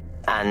does,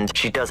 and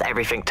she does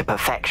everything to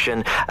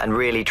perfection and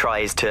really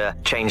tries to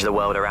change the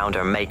world around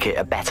her and make it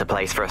a better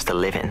place for us to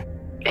live in.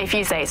 If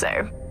you say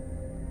so.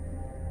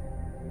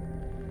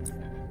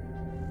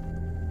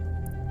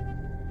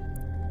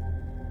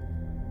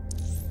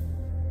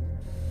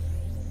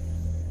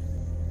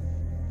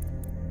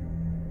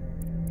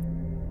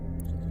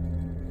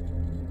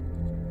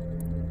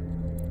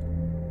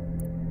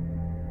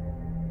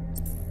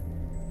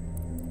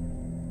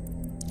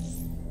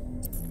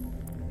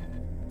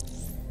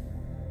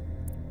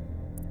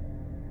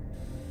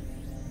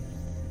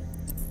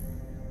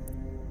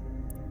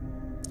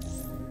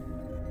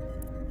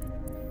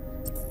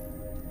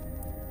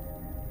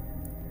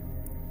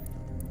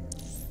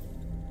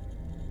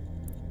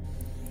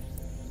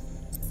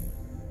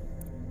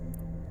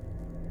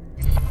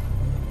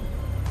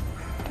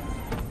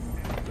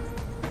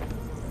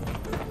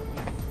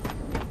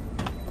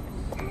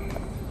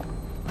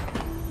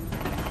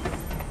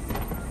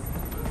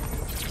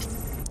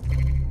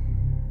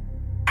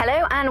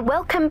 Hello and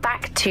welcome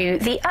back to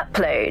The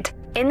Upload.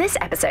 In this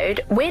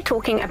episode, we're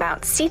talking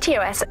about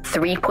CTOS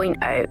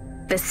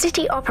 3.0, the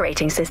city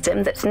operating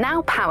system that's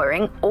now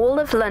powering all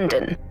of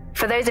London.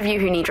 For those of you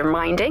who need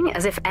reminding,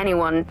 as if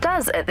anyone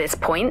does at this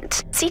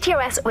point,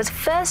 CTOS was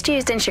first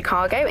used in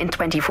Chicago in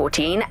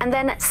 2014 and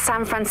then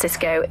San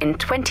Francisco in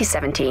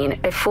 2017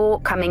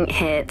 before coming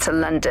here to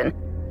London.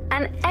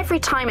 And every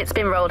time it's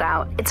been rolled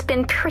out, it's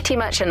been pretty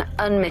much an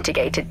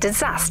unmitigated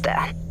disaster.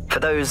 For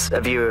those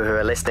of you who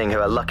are listening who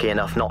are lucky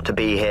enough not to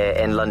be here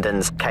in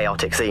London's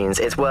chaotic scenes,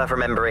 it's worth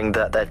remembering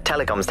that the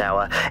telecoms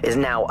tower is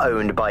now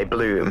owned by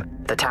Bloom.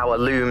 The tower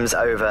looms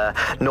over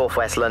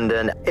northwest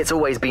London. It's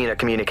always been a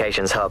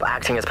communications hub,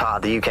 acting as part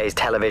of the UK's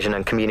television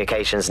and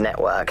communications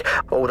network,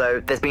 although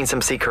there's been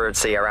some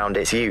secrecy around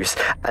its use,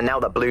 and now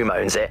that Bloom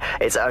owns it,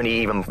 it's only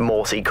even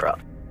more secret.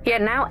 Yeah,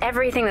 now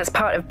everything that's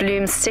part of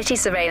Bloom's city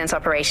surveillance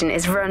operation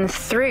is run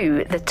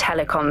through the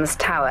telecoms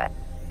tower.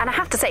 And I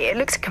have to say, it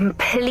looks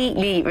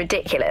completely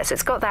ridiculous.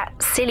 It's got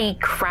that silly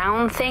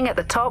crown thing at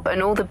the top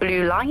and all the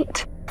blue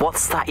light.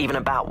 What's that even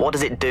about? What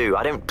does it do?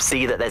 I don't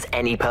see that there's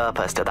any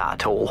purpose to that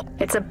at all.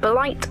 It's a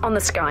blight on the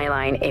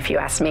skyline, if you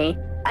ask me.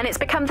 And it's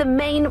become the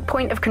main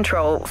point of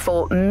control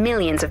for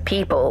millions of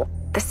people.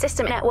 The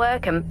system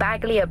network and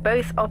Bagley are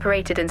both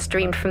operated and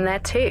streamed from there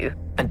too.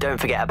 And don't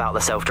forget about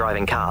the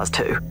self-driving cars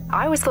too.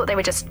 I always thought they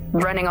were just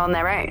running on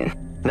their own.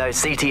 No,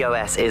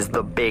 CTOS is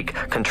the big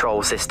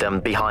control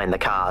system behind the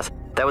cars.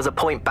 There was a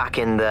point back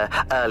in the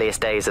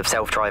earliest days of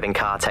self-driving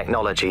car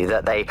technology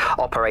that they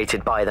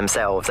operated by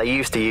themselves. They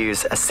used to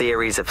use a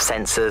series of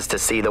sensors to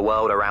see the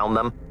world around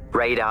them.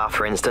 Radar,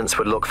 for instance,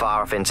 would look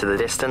far off into the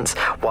distance,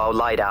 while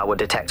LiDAR would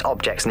detect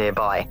objects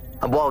nearby.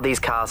 And while these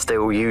cars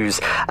still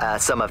use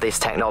some of this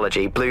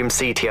technology, Bloom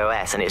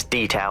CTOS and its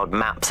detailed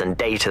maps and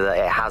data that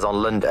it has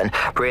on London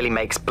really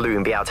makes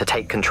Bloom be able to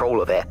take control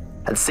of it.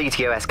 And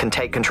CTOS can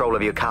take control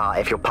of your car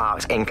if you're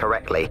parked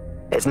incorrectly.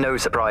 It's no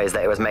surprise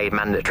that it was made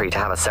mandatory to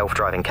have a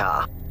self-driving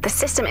car. The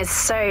system is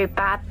so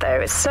bad though,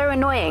 it's so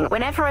annoying.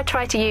 Whenever I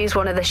try to use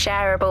one of the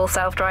shareable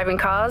self-driving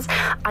cars,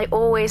 I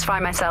always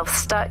find myself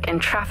stuck in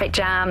traffic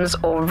jams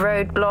or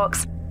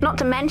roadblocks. Not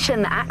to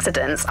mention the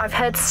accidents. I've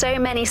heard so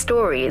many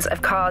stories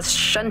of cars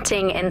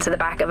shunting into the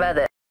back of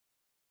others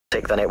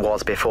than it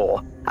was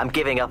before. I'm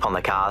giving up on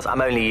the cars.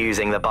 I'm only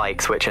using the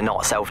bikes, which are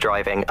not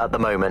self-driving at the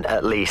moment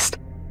at least.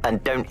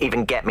 And don't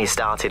even get me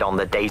started on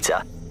the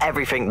data.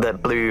 Everything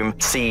that Bloom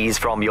sees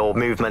from your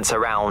movements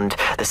around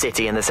the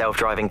city and the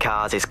self-driving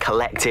cars is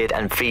collected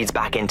and feeds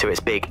back into its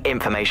big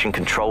information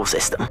control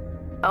system.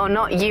 Oh,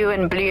 not you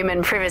and Bloom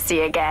and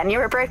privacy again.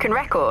 You're a broken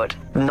record.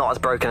 Not as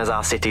broken as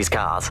our city's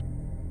cars.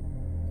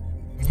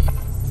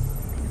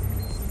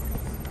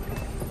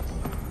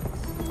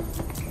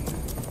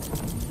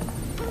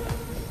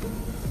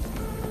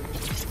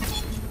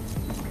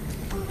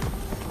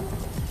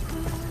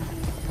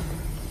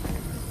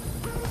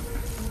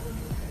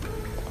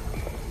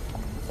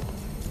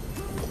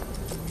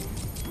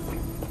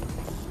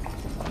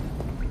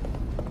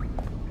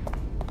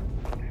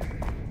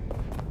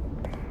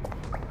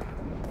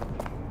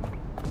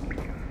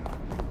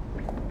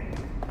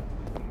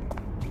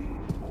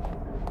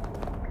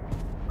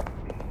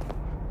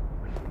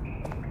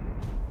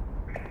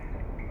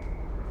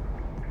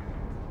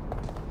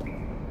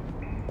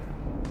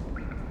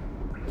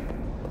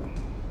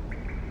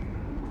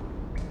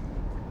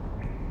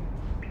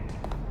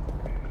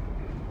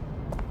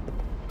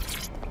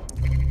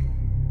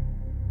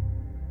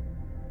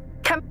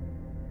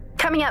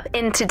 Coming up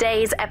in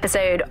today's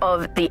episode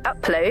of The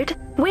Upload,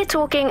 we're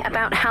talking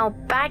about how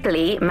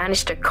Bagley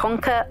managed to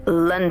conquer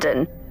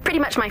London. pretty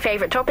much my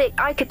favourite topic.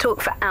 I could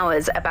talk for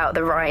hours about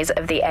the rise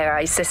of the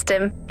AI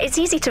system. It's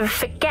easy to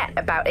forget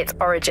about its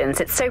origins.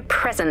 It's so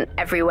present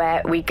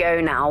everywhere we go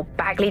now.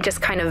 Bagley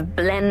just kind of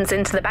blends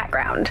into the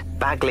background.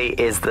 Bagley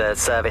is the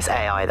service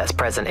AI that's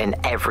present in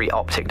every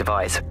Optic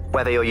device.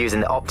 Whether you're using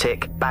the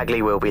Optic,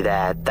 Bagley will be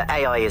there. The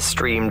AI is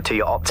streamed to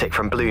your Optic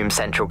from Bloom's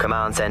central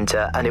command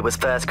center, and it was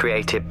first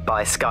created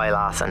by Sky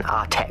Larson,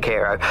 our tech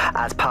hero,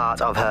 as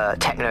part of her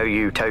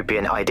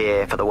techno-utopian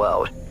idea for the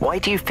world. Why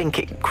do you think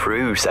it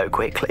grew so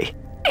quickly?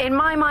 In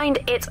my mind,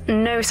 it's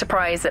no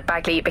surprise that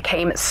Bagley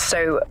became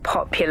so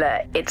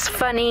popular. It's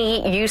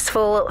funny,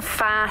 useful,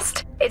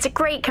 fast. It's a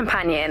great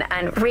companion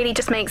and really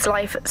just makes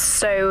life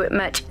so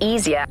much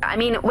easier. I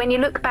mean, when you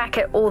look back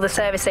at all the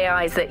service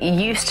AIs that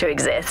used to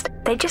exist,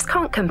 they just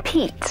can't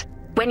compete.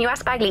 When you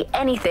ask Bagley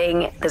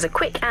anything, there's a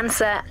quick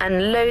answer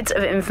and loads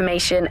of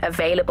information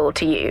available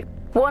to you.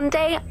 One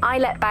day, I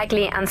let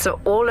Bagley answer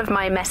all of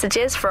my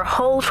messages for a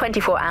whole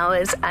 24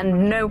 hours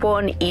and no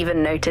one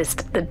even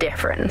noticed the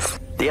difference.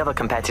 The other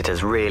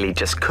competitors really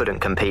just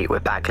couldn't compete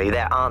with Bagley.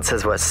 Their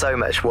answers were so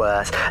much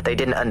worse, they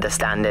didn't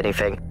understand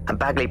anything, and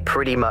Bagley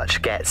pretty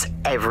much gets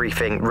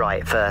everything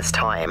right first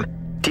time.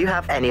 Do you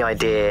have any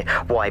idea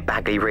why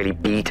Bagley really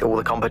beat all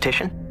the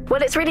competition?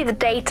 Well, it's really the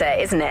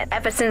data, isn't it?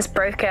 Ever since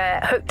Broker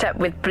hooked up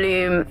with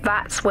Bloom,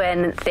 that's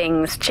when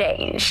things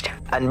changed.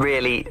 And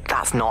really,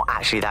 that's not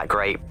actually that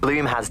great.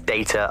 Bloom has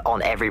data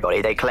on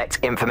everybody. They collect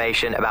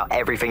information about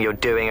everything you're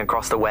doing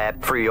across the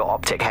web through your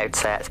Optic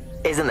headset.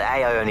 Isn't the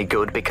AI only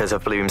good because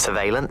of Bloom's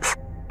surveillance?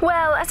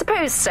 Well, I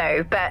suppose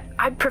so, but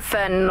I'd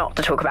prefer not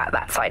to talk about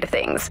that side of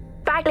things.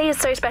 Bagley is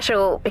so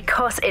special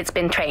because it's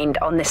been trained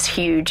on this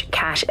huge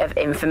cache of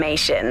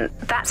information.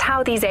 That's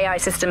how these AI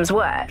systems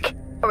work.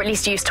 Or at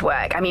least used to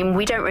work. I mean,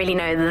 we don't really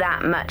know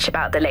that much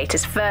about the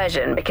latest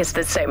version because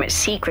there's so much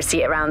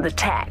secrecy around the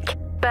tech.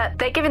 But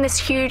they're given this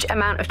huge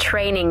amount of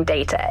training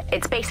data.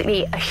 It's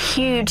basically a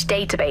huge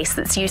database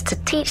that's used to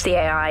teach the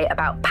AI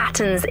about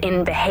patterns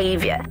in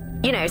behavior.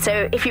 You know,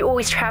 so if you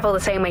always travel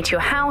the same way to your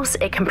house,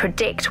 it can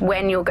predict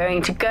when you're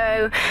going to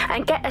go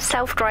and get a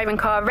self-driving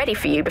car ready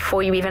for you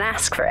before you even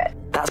ask for it.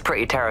 That's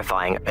pretty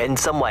terrifying. In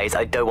some ways,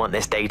 I don't want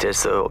this data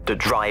to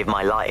drive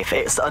my life.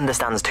 It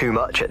understands too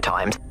much at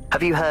times.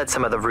 Have you heard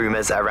some of the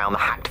rumors around the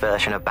hacked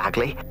version of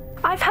Bagley?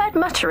 I've heard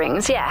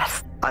mutterings,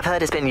 yes. I've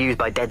heard it's been used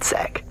by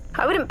DedSec.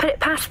 I wouldn't put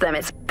it past them.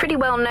 It's pretty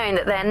well known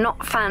that they're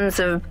not fans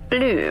of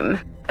Bloom.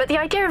 But the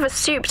idea of a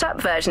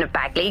souped-up version of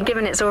Bagley,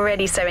 given it's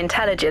already so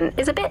intelligent,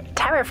 is a bit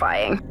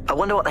terrifying. I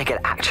wonder what they could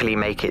actually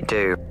make it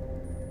do.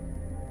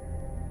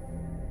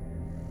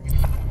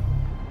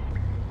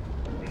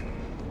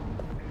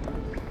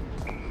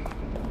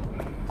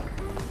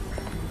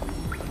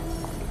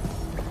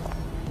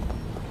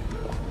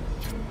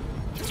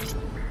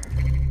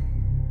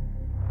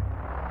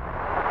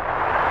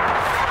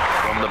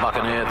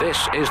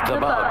 This is the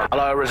bug.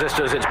 Hello,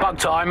 resistors, it's bug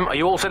time. Are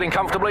you all sitting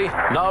comfortably?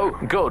 No?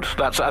 Good.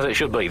 That's as it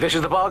should be. This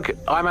is the bug.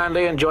 I'm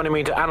Andy, and joining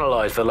me to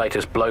analyse the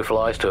latest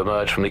blowflies to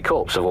emerge from the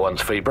corpse of a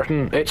once free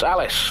Britain, it's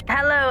Alice.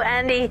 Hello,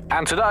 Andy.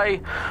 And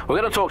today, we're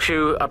going to talk to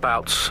you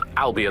about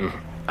Albion,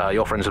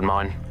 your friends and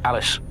mine.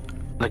 Alice,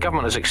 the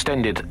government has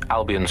extended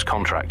Albion's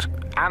contract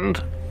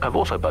and have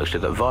also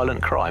boasted that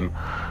violent crime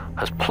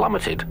has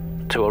plummeted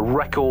to a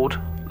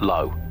record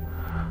low.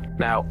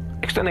 Now,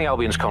 extending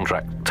Albion's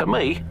contract, to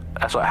me,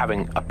 that's like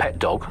having a pet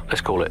dog,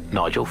 let's call it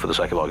Nigel for the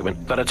sake of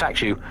argument, that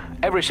attacks you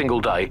every single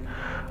day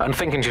and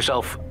thinking to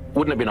yourself,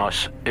 wouldn't it be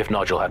nice if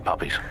Nigel had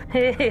puppies?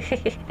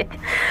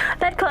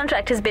 That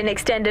contract has been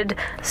extended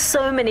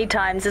so many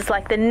times, it's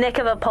like the neck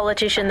of a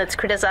politician that's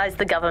criticised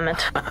the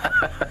government.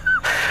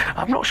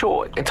 I'm not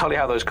sure entirely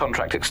how those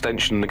contract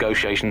extension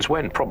negotiations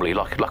went, probably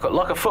like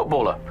a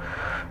footballer.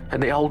 In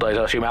the old days,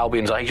 I assume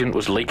Albion's agent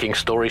was leaking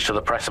stories to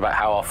the press about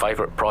how our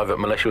favourite private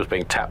militia was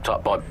being tapped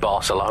up by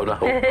Barcelona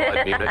or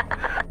Bayern Munich.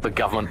 The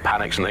government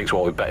panics and thinks,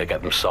 well, we better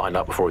get them signed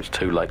up before it's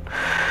too late.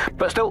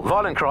 But still,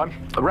 violent crime,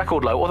 a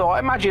record low, although I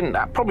imagine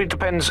that probably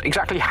depends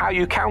exactly how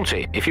you count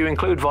it. If you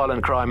include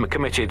violent crime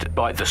committed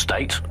by the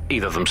state,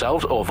 either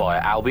themselves or via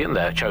Albion,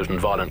 their chosen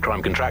violent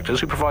crime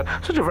contractors who provide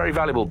such a very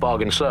valuable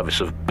bargain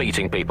service of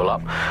beating people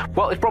up,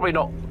 well, it's probably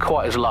not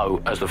quite as low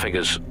as the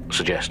figures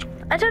suggest.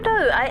 I don't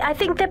know. I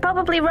think they're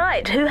probably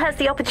right. Who has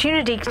the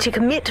opportunity to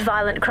commit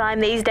violent crime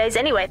these days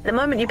anyway? The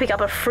moment you pick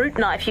up a fruit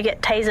knife, you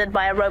get tasered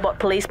by a robot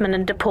policeman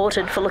and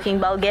deported for looking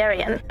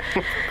Bulgarian.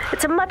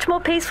 It's a much more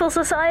peaceful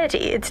society.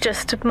 It's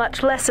just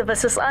much less of a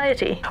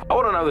society. I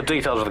want to know the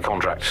details of the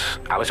contracts,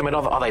 Alice. I mean,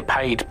 are they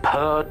paid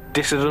per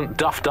dissident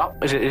duffed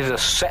up? Is it a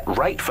set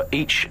rate for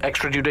each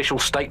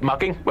extrajudicial state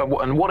mugging?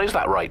 And what is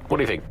that rate? What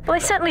do you think? Well,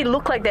 they certainly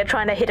look like they're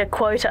trying to hit a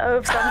quota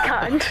of some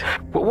kind.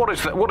 Well, what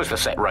is the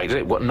set rate? Is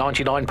it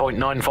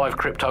 99.95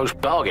 cryptos?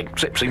 Bargain.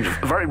 Seems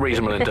very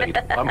reasonable indeed.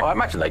 I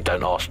imagine they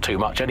don't ask too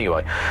much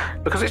anyway,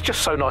 because it's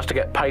just so nice to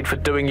get paid for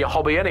doing your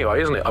hobby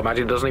anyway, isn't it? I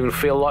imagine it doesn't even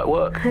feel like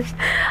work.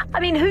 I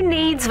mean, who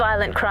needs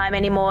violent crime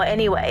anymore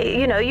anyway?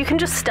 You know, you can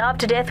just starve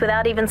to death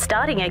without even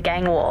starting a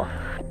gang war.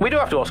 We do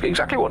have to ask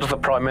exactly what does the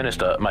Prime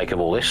Minister make of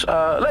all this.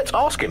 Let's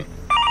ask him.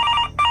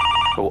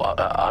 Oh,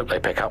 I hope they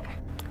pick up.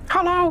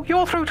 Hello,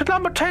 you're through to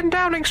number 10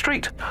 Downing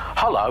Street.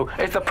 Hello,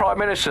 is the Prime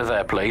Minister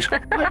there, please?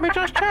 Let me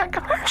just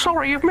check.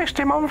 Sorry, you've missed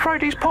him. I'm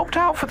afraid he's popped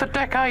out for the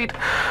decade.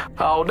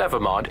 Oh, never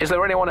mind. Is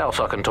there anyone else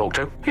I can talk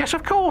to? Yes,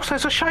 of course.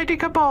 There's a shady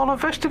cabal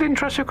of vested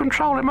interests who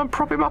control him and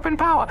prop him up in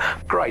power.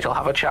 Great, I'll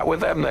have a chat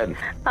with them then.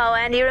 Oh,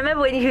 Andy,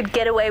 remember when you could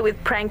get away with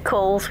prank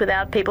calls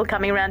without people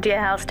coming around to your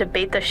house to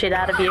beat the shit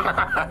out of you?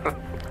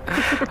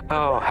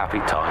 Oh,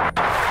 happy time.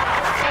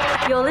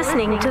 You're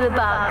listening to The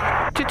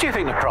Bug. Did you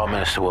think the Prime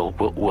Minister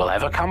will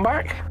ever come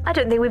back? I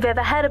don't think we've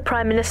ever had a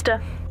Prime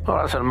Minister. Well,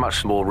 that's a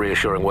much more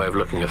reassuring way of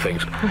looking at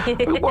things.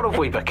 What have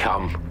we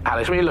become,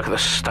 Alice? When you look at the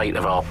state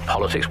of our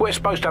politics, we're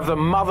supposed to have the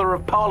mother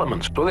of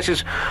parliaments. Well, this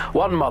is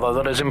one mother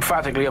that has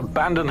emphatically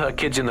abandoned her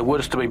kids in the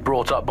woods to be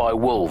brought up by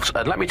wolves.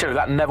 And let me tell you,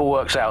 that never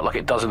works out like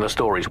it does in the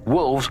stories.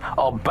 Wolves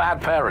are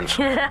bad parents,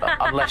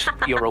 unless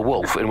you're a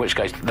wolf, in which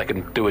case they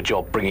can do a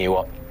job bringing you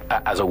up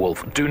as a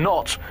wolf. Do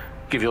not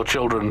give your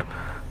children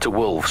to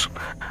wolves.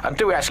 And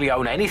do we actually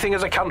own anything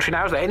as a country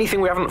now? Is there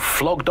anything we haven't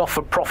flogged off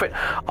for profit?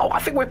 Oh, I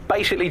think we've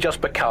basically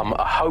just become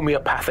a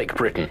homeopathic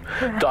Britain.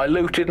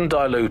 Diluted and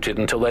diluted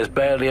until there's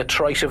barely a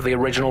trace of the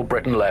original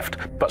Britain left.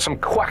 But some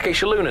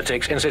quackish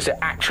lunatics insist it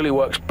actually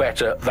works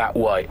better that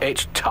way.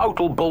 It's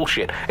total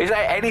bullshit. Is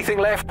there anything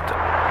left?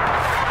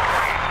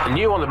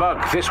 New on The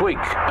Bug this week,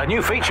 a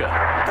new feature,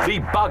 the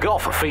Bug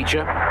Off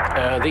feature.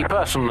 The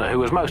person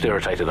who has most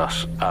irritated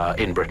us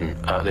in Britain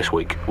this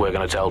week, we're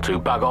going to tell to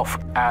bug off.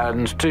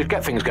 And to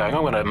get things going,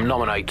 I'm going to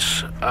nominate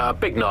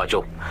Big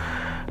Nigel.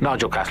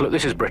 Nigel Cass. Look,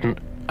 this is Britain.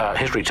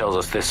 History tells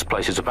us this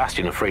place is a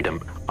bastion of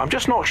freedom. I'm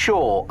just not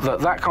sure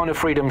that kind of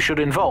freedom should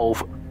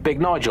involve Big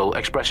Nigel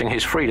expressing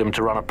his freedom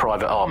to run a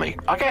private army.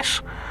 I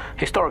guess,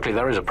 historically,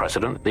 there is a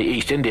precedent. The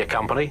East India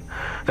Company.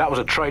 That was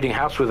a trading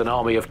house with an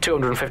army of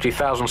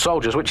 250,000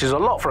 soldiers, which is a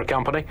lot for a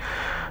company.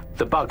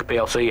 The Bug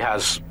PLC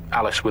has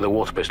Alice with a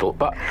water pistol.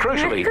 But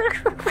crucially,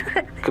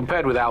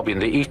 compared with Albion,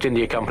 the East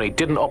India Company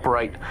didn't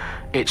operate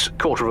its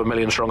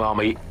 250,000 strong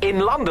army in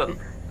London.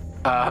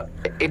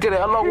 It did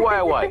it a long way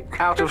away,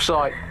 out of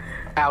sight,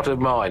 out of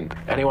mind.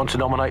 Anyone to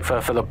nominate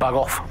for the Bug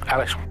Off,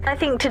 Alice? I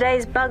think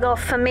today's Bug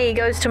Off for me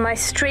goes to my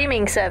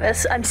streaming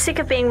service. I'm sick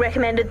of being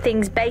recommended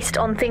things based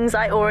on things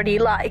I already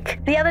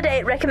like. The other day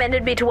it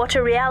recommended me to watch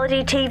a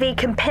reality TV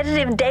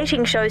competitive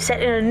dating show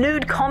set in a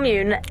nude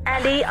commune.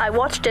 Andy, I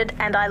watched it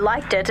and I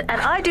liked it, and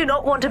I do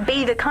not want to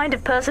be the kind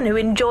of person who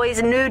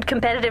enjoys nude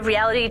competitive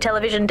reality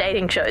television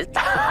dating shows.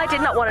 I did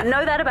not want to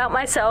know that about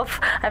myself.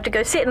 I have to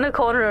go sit in the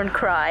corner and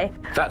cry.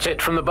 That's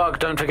it from The Bug.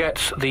 Don't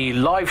forget the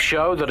live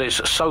show that is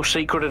so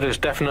secret it is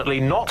definitely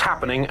not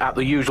happening at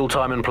the usual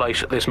time and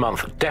place this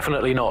month.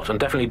 Definitely not. And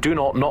definitely do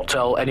not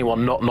tell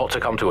anyone not to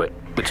come to it.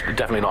 It's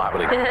definitely not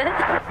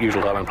happening.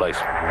 Usual time and place.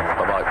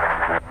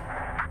 Bye-bye.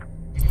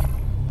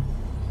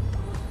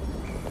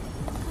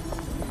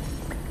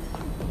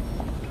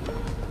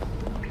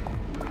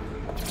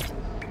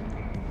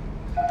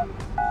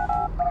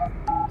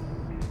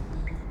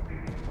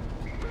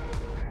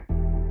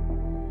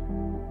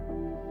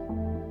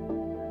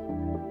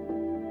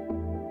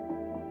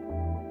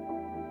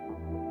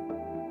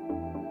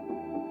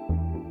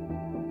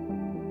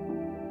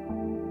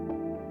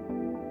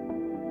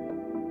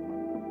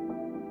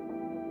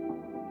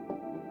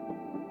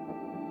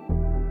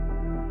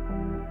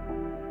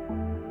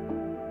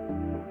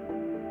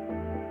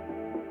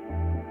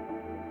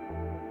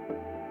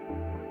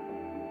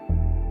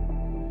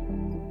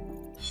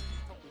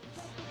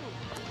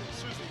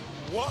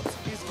 What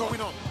is going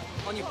on?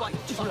 On your bike,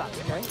 just relax,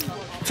 okay?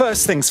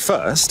 First things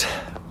first.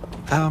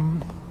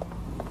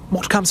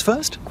 What comes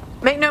first?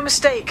 Make no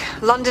mistake,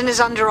 London is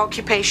under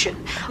occupation.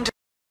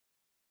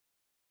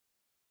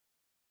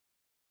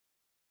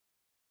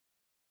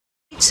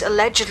 It's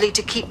allegedly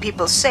to keep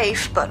people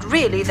safe, but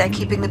really they're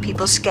keeping the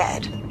people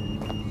scared.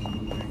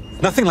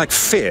 Nothing like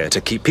fear to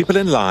keep people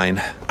in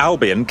line.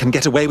 Albion can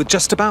get away with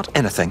just about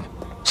anything.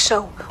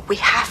 So, we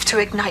have to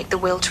ignite the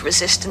will to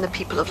resist in the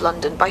people of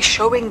London by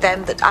showing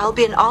them that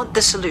Albion aren't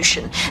the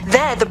solution.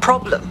 They're the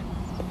problem.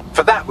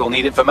 For that, we'll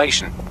need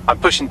information. I'm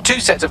pushing 2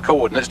 sets of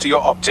coordinates to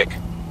your optic.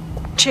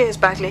 Cheers,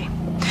 Bagley.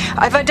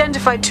 I've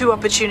identified 2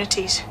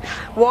 opportunities.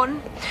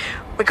 1,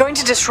 we're going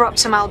to disrupt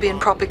some Albion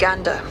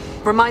propaganda.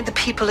 Remind the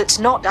people it's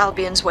not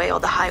Albion's way or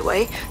the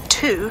highway.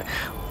 2,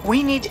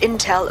 we need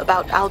intel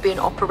about Albion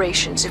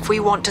operations if we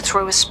want to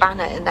throw a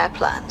spanner in their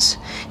plans.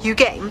 You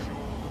game?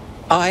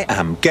 I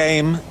am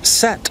game,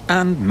 set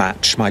and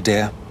match, my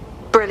dear.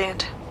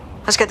 Brilliant.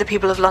 Let's get the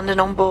people of London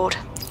on board.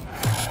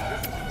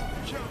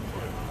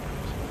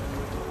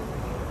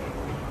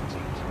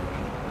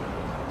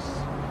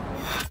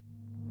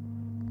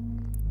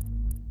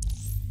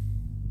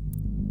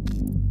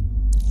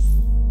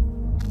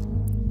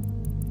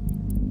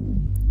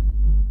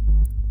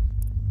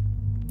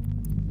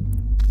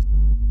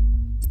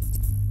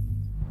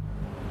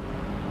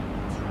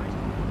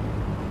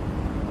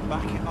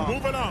 Back it up.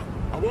 Moving on.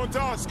 I won't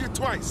ask you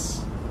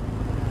twice.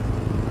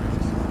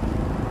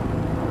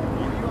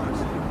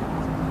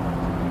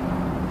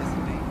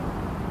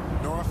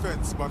 No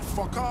offense, but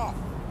fuck off.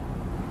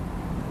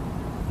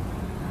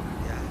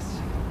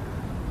 Yes.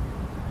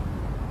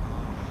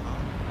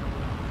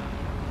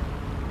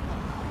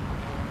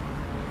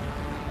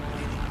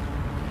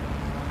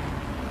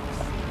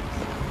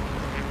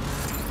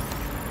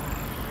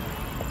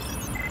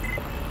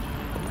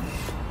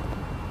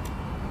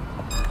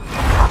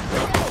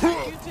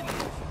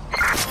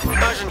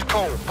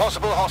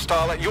 possible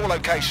hostile at your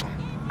location.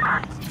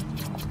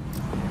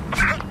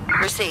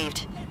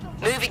 Received.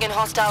 Moving in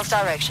hostile's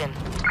direction.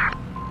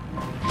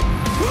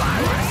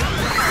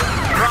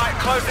 Right,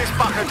 close this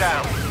fucker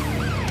down.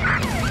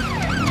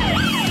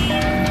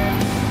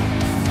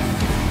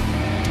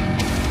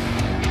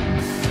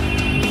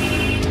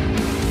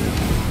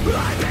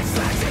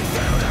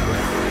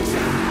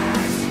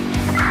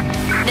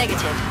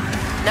 Negative.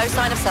 No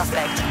sign of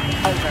suspect.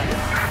 Over.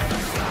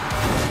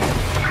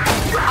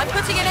 I'm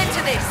putting an end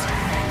to this.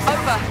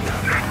 Over.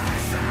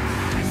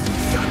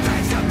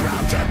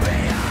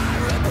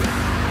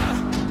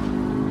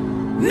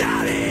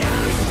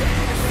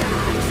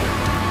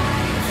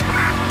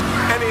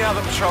 Any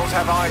other patrols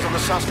have eyes on the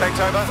suspect,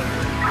 over?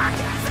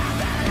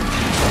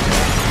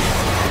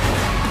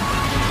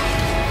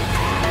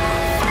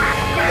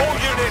 All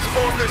units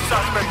force this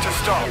suspect to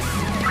stop.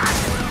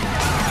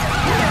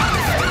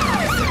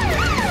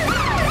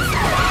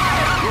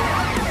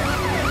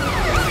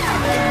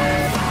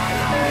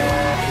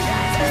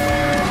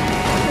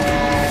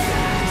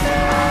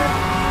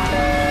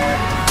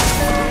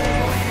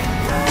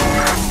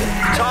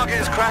 Target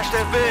has crashed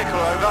their vehicle,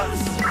 over.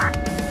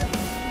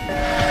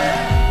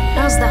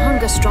 As the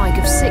hunger strike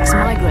of 6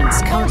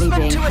 migrants currently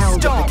being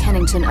held at the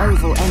Kennington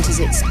Oval enters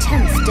its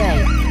 10th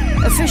day,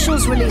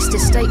 officials released a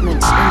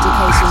statement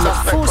indicating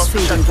that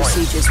force-feeding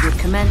procedures would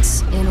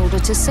commence in order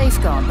to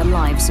safeguard the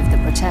lives of the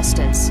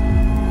protesters.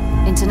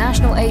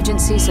 International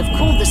agencies have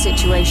called the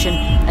situation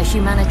a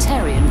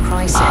humanitarian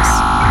crisis.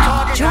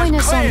 Join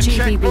us on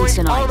GBB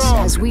tonight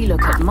as we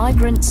look at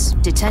migrants,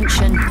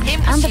 detention,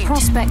 and the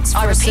prospects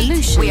for a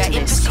solution to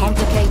this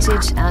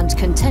complicated and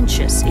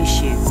contentious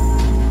issue.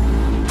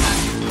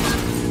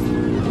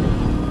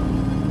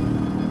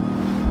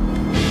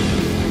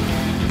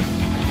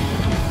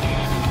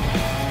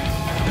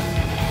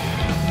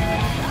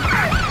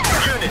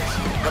 Units,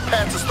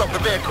 prepare to stop the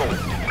vehicle.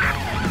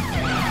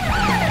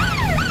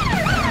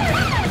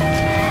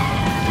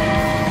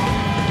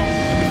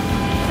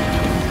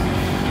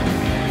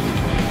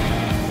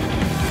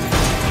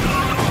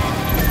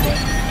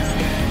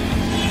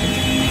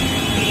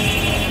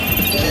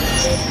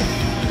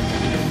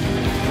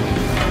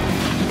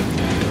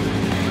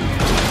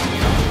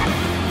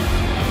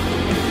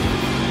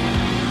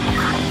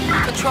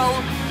 Control,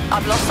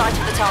 I've lost sight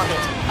of the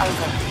target.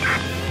 Over.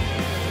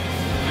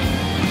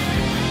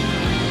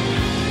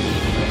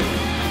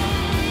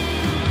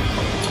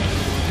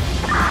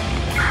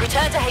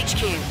 Return to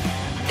HQ.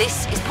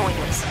 This is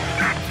pointless.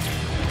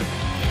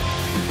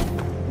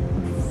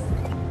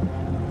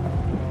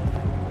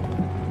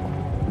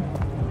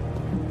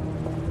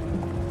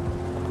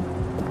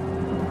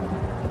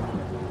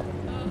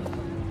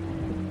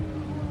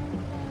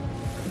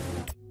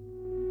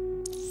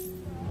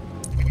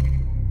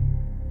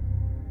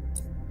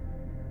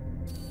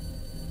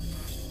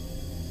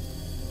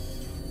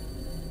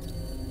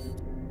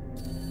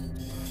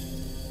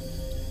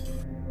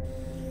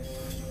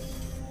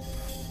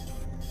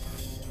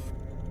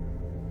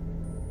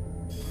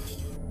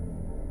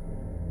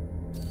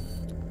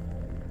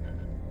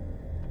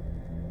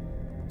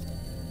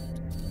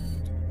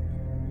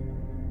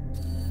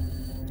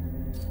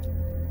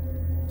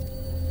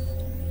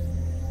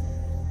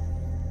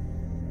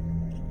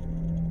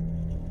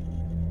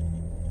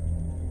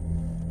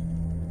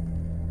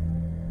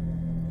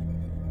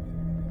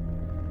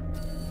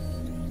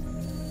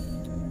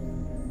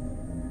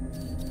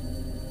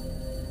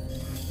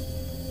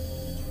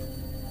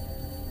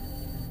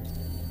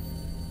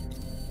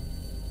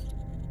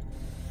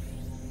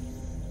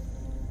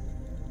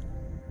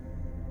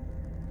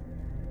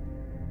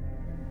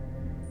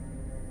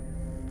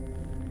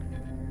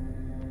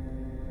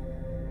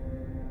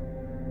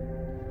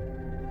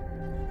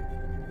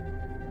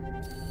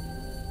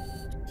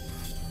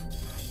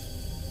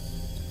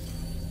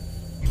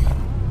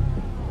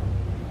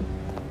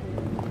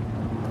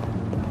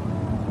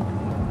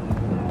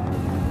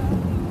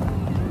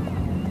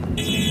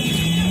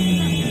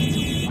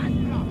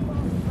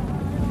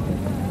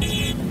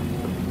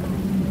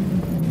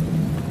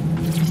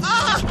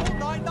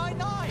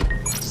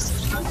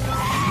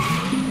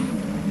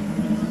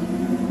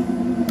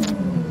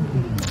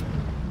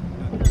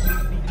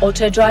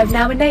 Auto drive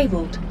now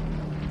enabled.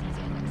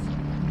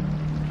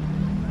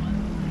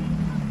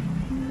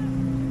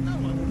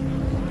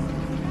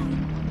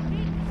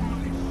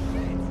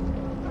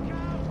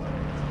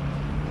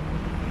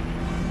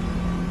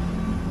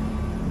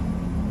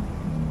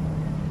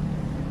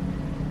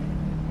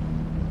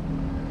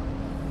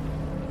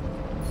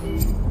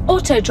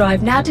 Auto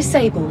drive now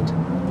disabled.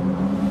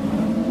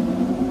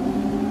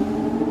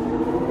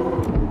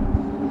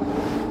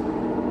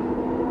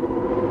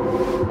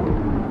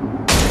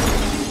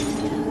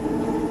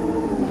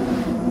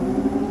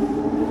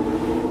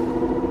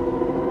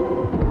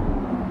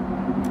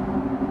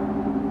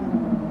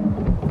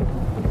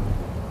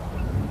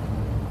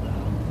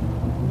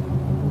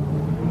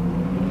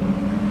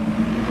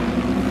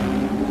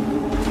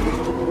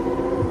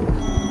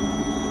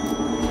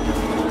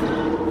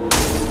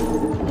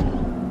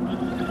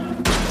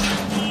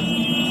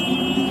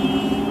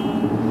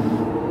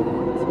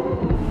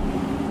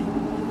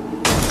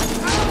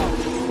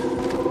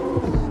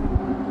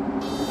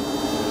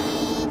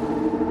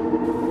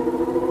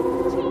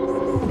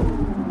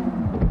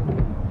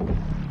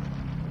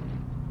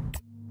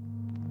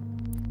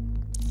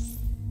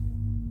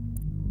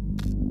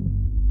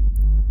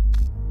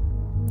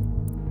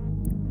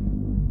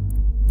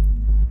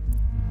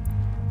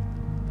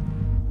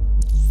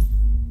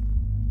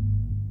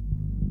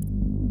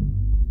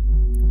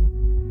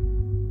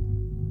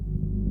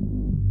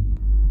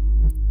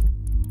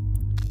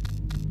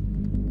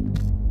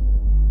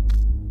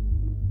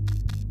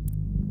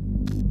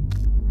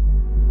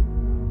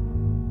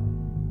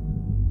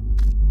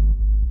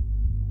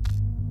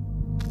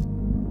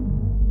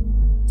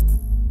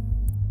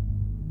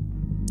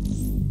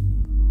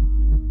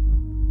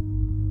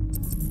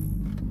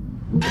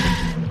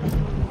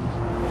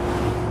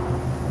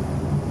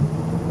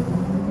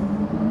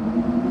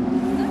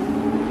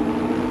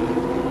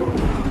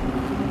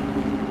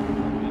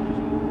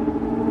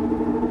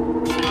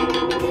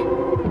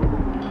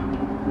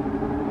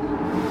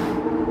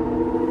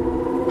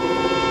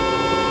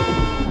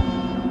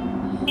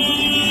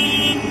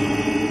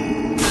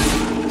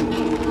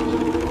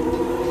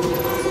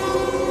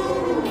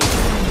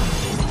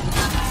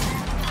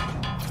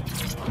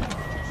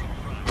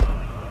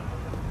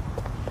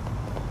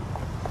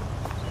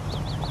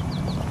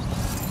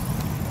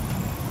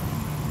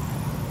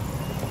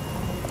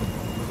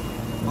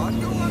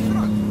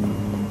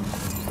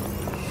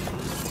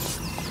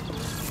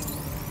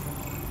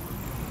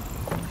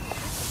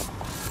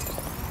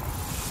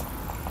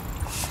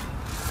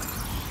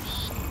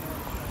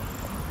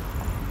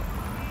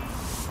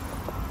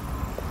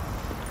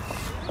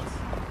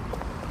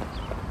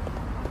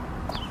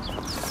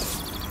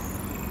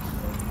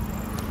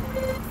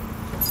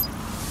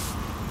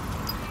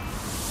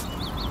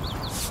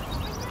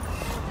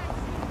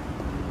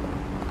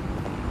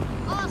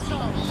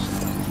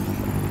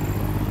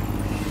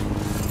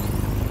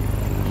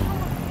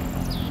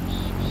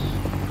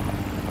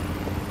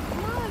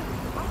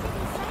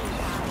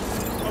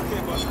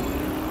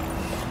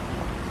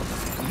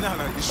 No,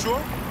 you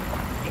sure?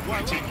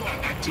 Awaiting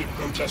active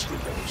protest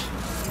reports.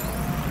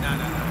 No.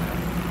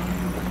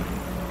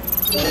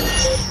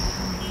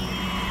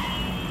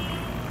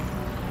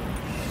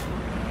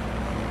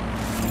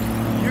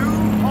 You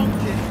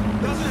honking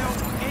doesn't help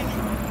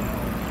anyone.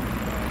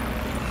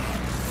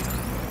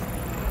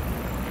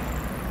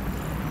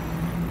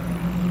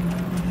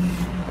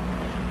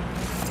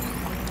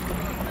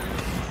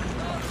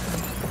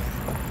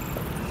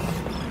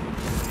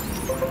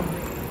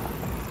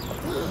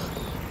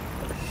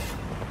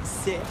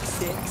 Sick.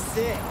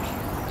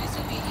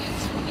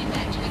 Disobedience will be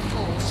met with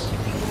force.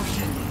 Your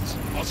humans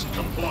must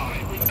comply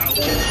without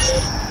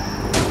orders.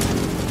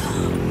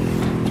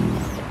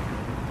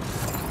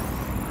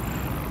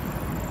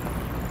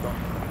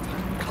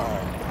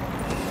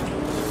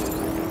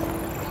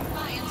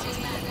 Compliance is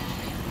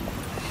mandatory.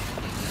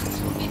 Disobedience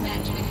will be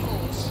met with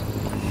force.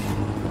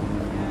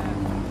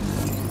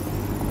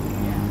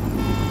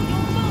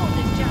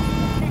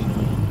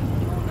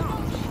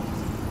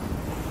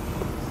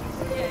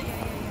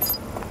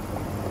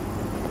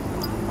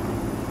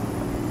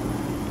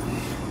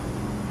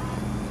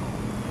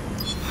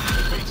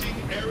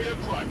 Area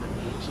crime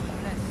reports.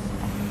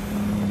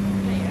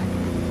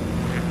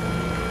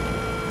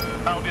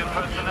 Albion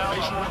personnel.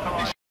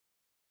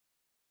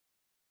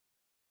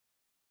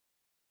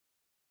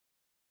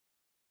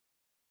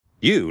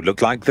 You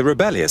look like the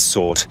rebellious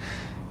sort.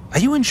 Are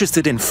you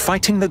interested in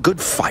fighting the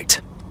good fight?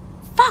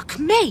 Fuck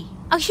me!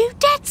 Are you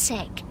dead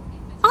sick?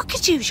 I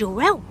could use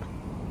your help.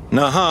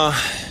 Naha.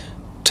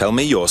 Tell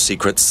me your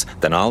secrets,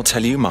 then I'll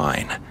tell you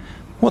mine.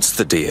 What's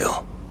the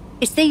deal?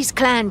 It's these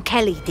Clan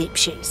Kelly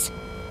dipshits.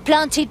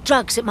 Planted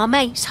drugs at my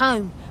mate's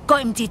home,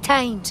 got him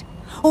detained.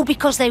 All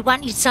because they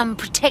wanted some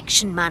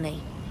protection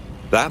money.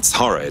 That's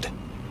horrid.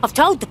 I've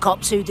told the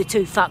cops who the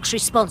two fucks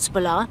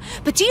responsible are,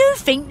 but do you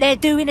think they're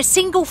doing a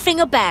single thing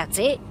about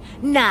it?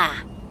 Nah.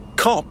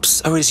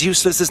 Cops are as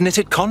useless as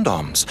knitted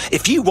condoms.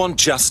 If you want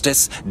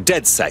justice,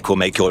 DedSec will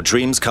make your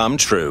dreams come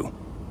true.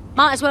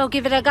 Might as well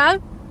give it a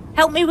go.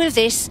 Help me with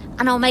this,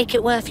 and I'll make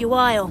it worth your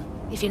while,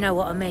 if you know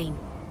what I mean.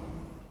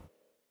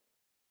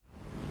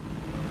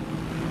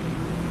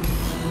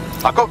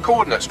 I've got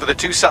coordinates for the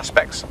two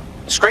suspects.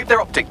 Scrape their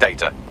optic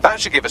data.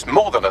 That should give us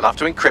more than enough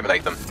to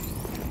incriminate them.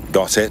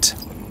 Got it.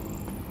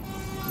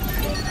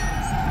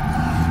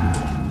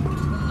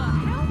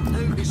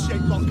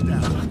 Initiate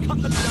lockdown.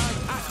 Cut the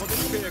giant pack on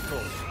this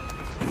vehicle.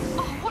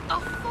 Oh, what the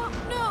fuck?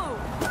 No!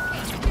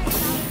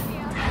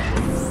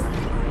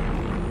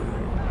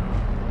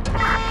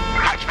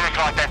 Hacked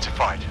vehicle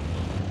identified.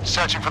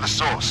 Searching for the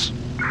source.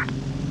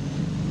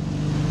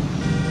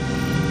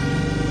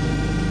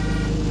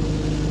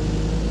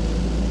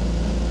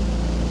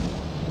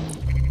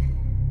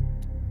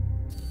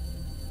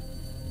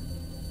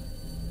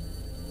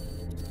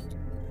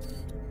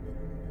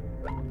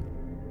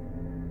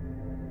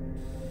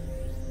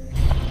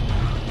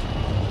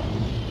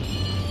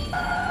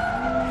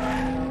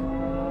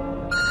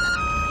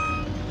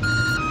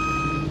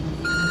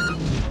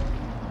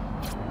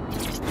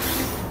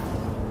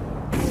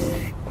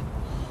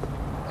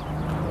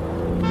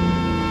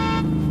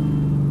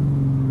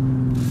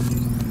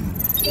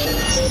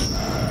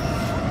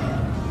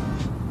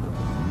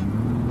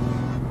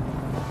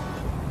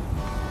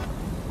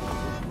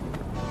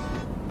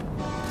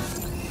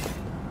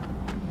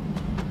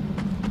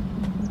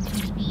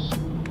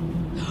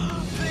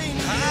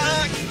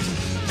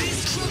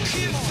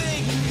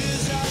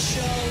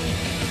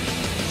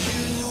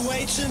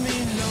 To me,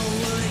 no,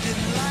 I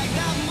didn't like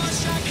that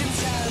much, I can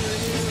tell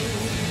you.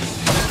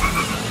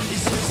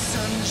 Is the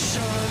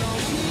sunshine on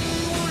me?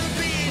 Wanna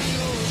be in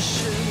your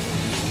shoes?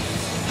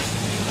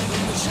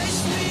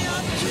 Chase me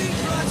up three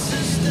flights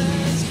of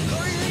stairs.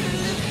 Or you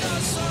can lift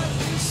outside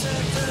and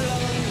set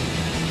alone.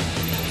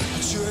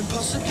 But you're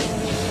impossible,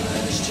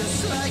 and it's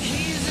just like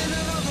he's in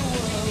another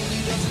world.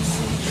 He doesn't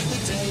see the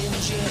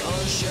danger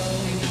on show.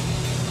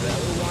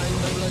 Better wind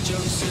the blood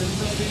jokes and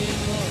bloody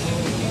more.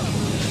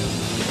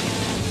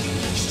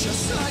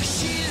 Just like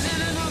she's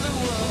in another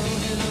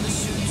world, you know the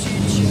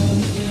suited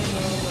joke, you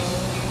know.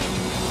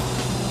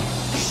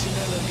 She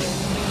never get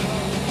me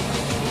home.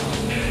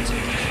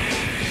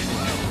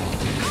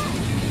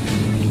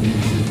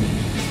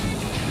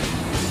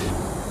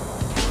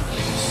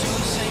 So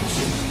the same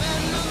two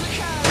men on the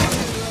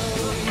Calvary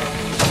Road.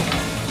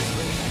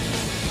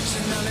 So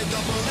now they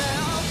double their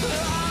up, but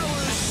I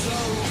was so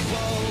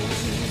bold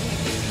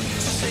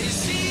to say,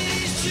 see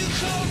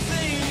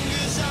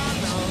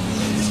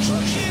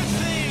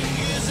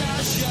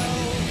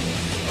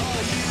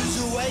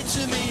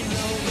to me,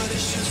 no, but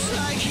it's just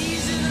like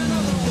he's in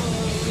another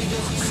world. He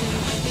doesn't see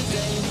the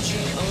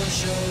danger or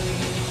show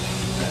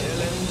that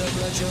he'll end up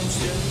like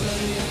Johnston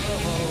bloody in the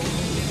hole.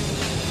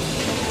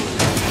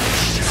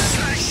 It's just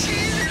like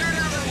she's in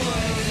another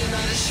world, and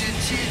I should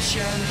teach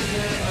you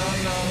that I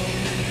know.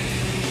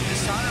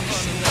 It's not a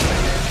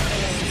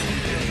fun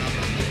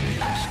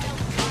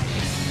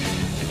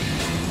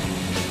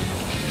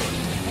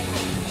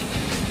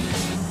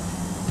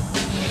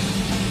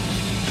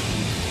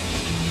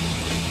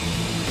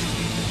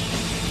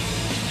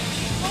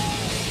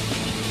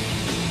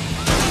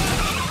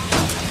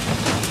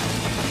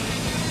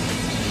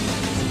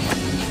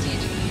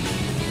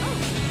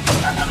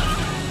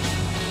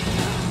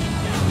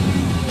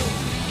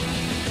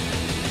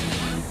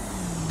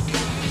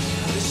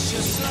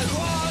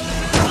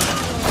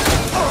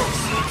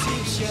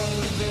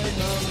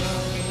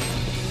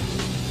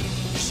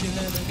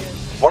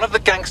One of the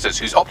gangsters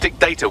whose optic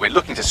data we're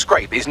looking to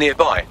scrape is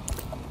nearby.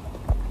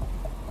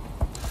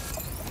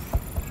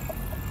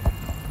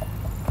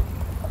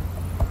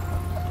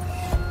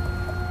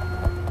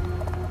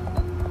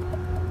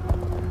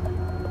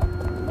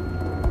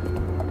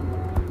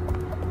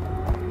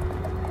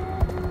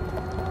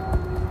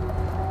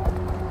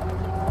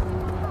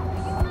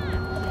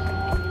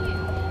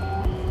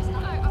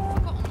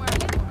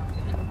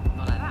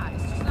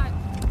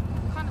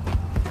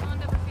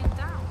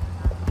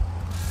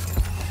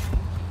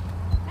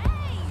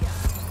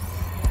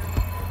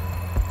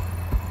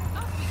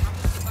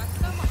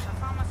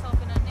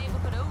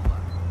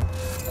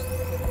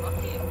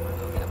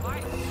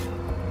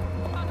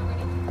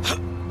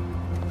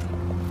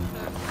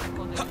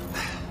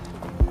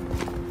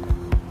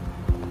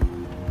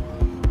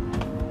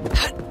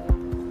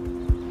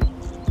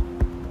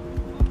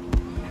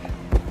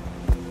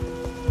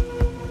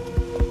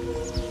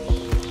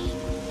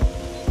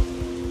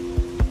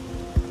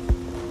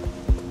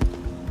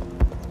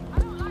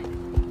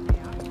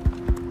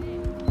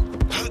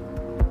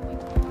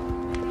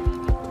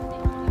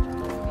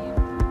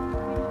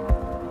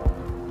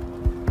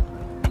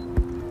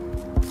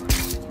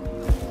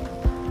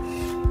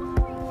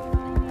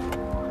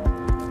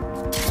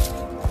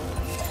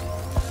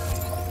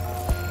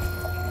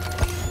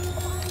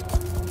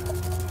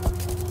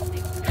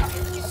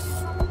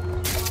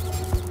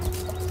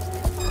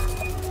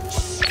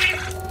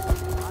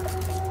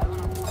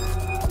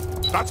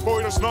 That's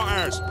Boiler's not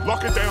ours.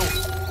 Lock it down.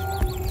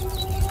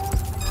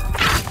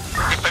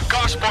 They've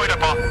got a spider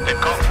bot.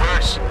 They've got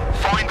worse.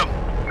 Find them.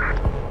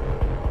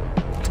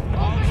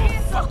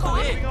 Fuck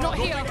off! Not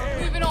here.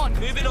 Moving on.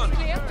 Moving on.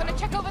 Clear. Gonna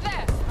check over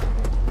there.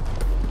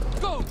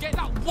 Go get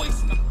that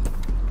waste.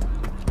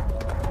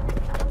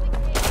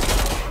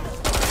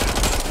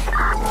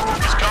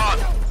 He's gone.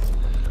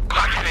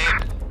 Back it in.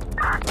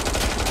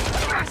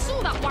 I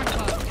saw that one go.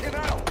 Get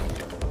out.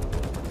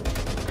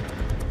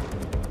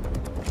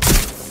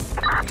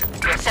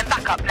 Yeah, send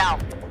back up now.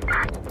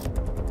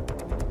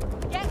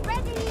 Get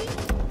ready.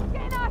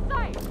 Get in our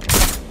sight.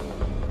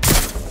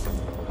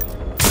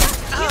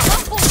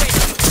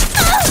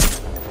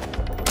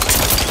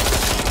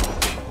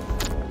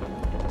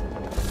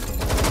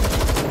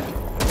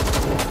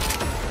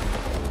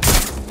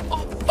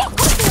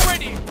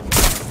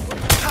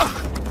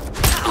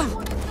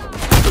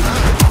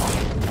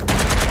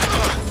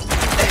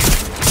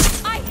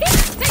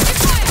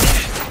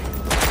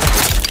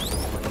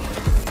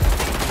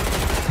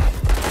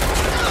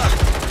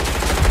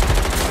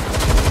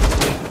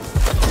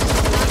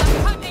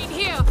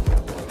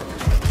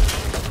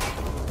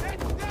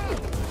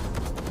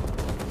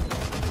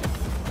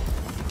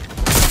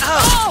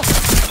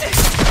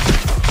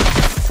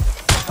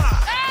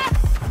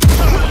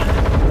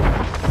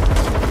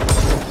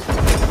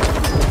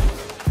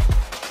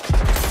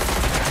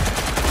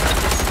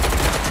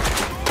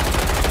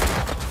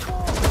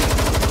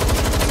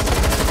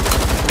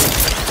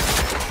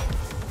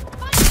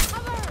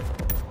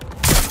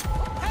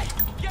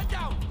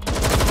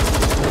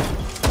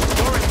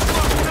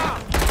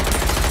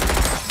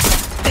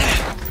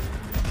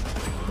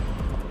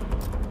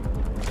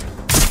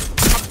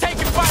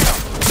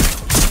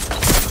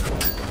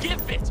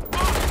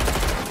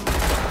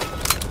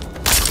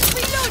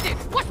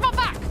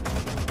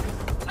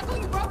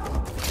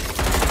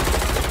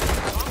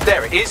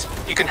 There it is.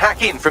 You can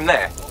hack in from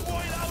there.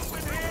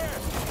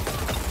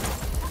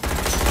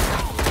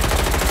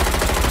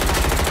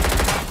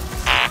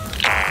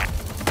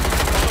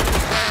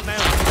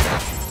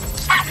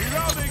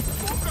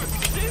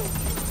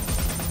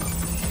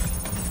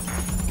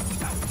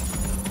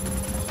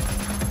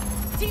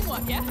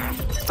 Teamwork, yeah?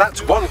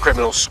 That's one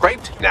criminal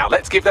scraped. Now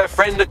let's give their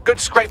friend a good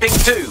scraping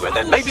too, and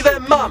then maybe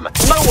their mum.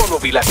 No one will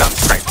be left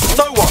unscraped.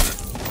 No one.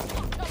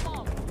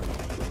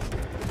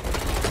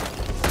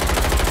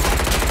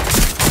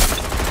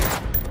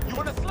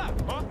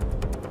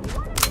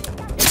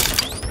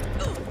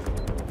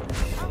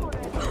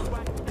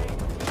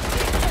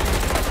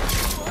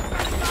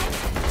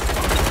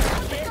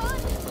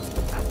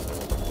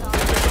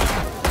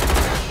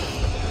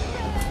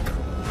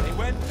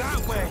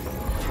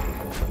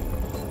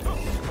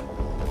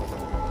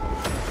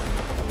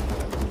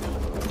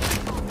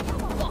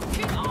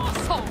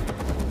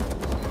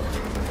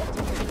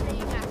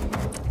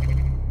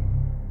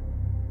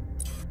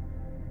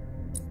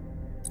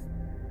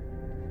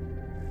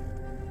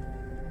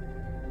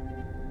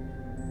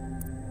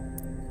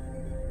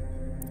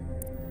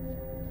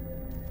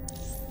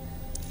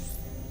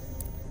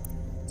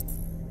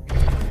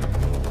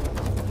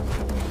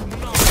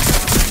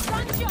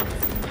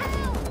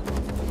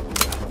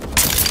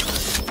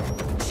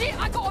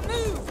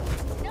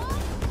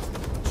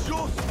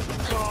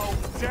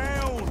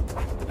 down!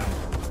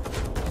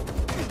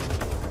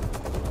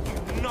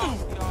 You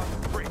nasty ass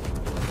prick! I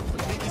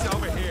think he's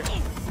over here.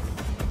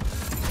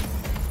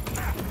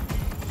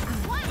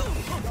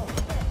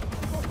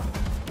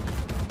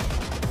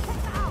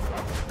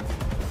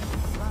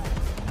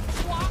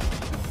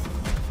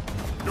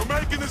 You're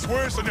making this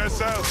worse on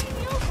yourself.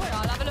 Well,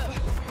 I'll have a look.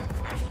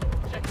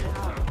 Check it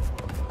out.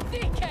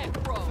 Dickhead,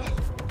 bro.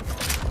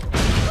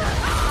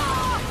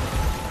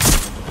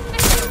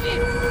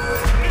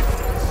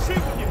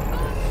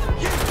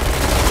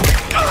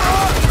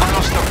 I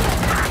lost them.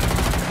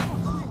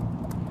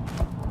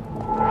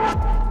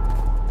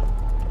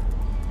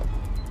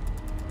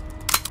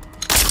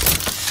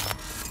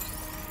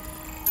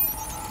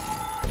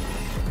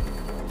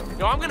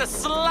 Yo, I'm gonna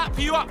slap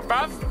you up,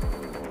 bruv.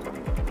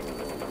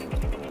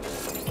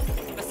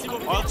 Let's see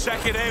what we I'll got.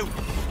 check it out.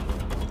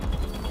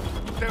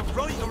 They're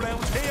right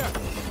around here.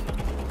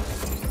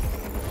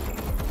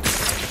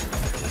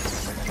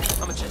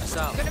 I'm gonna check this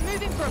out. Gonna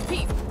move in for a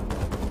peep.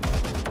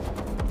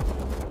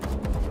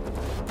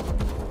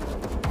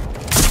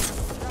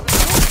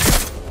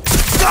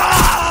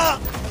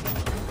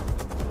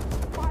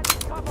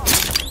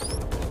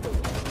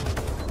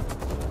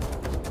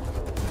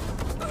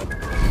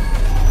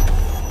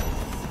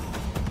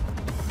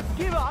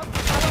 Give up. I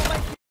don't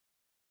make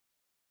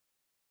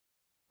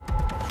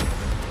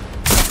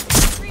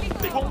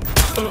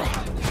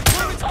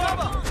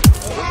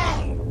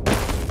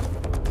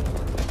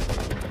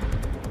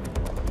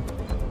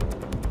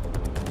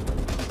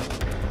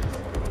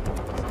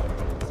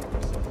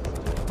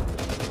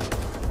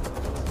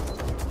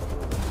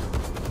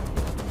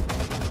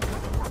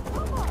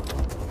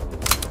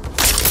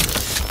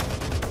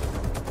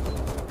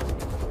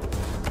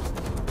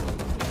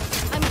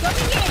I'm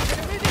going in.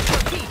 Gonna move in for a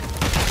peep.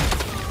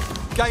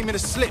 Gave me the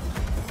slip.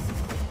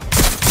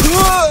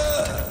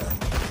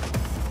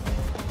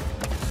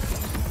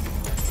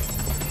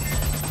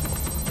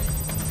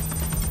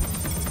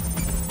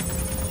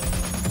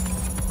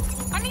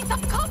 I need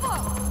some cover.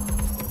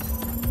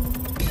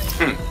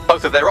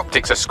 Both of their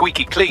optics are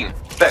squeaky clean.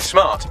 They're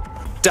smart.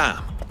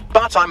 Damn.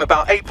 But I'm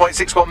about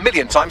 8.61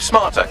 million times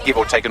smarter, give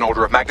or take an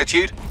order of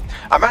magnitude.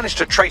 I managed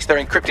to trace their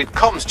encrypted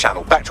comms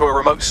channel back to a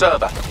remote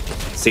server.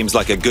 Seems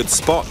like a good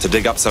spot to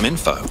dig up some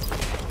info.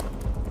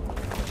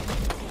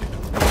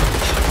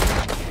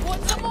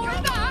 Want some more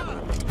of that?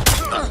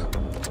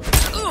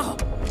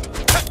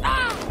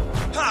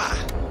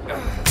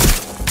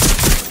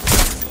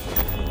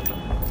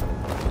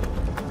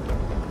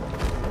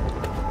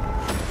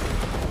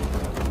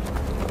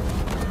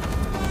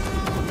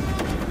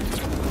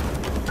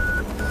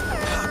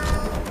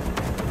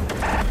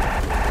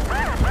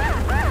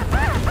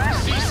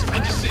 Cease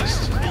and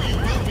desist, or you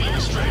will be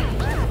restrained.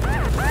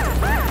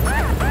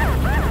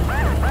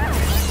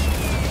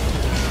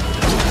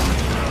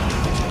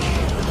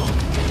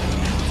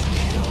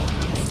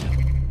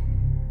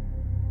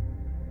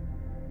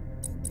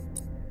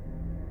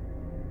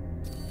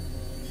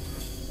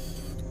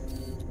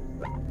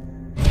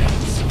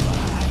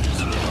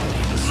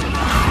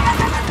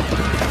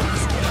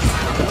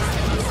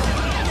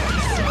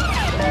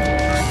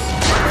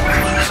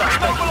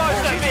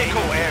 Mobilize the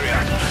vehicle area.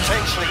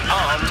 Potentially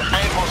armed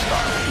and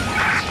hostile.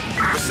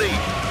 Proceed.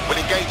 We'll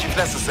engage if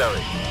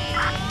necessary.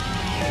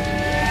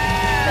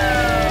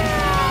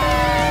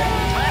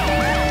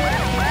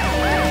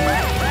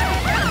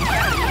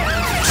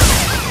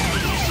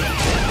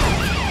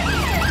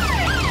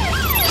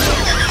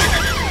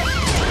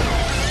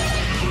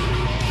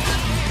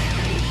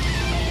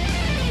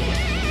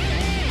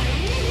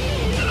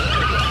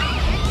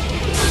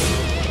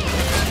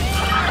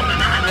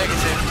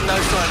 Negative. No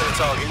sign of the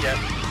target yet.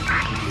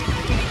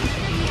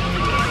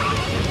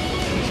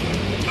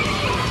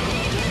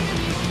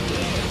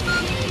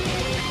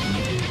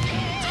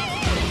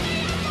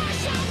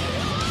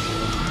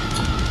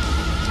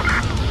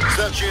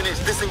 Search units,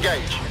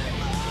 disengage.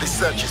 This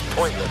search is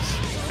pointless.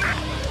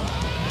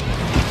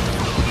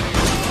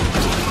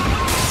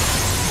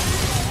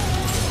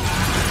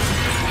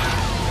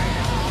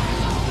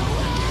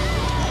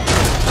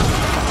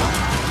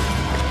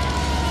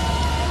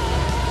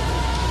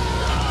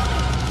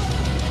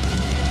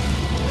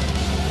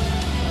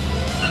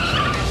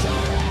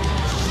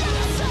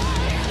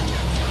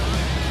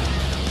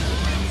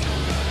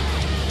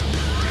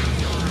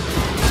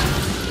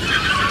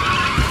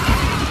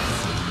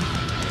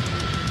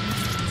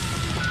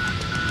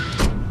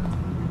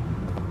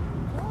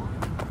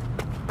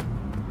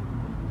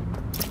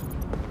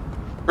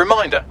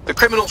 Reminder, the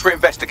criminals we're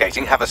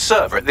investigating have a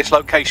server at this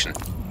location.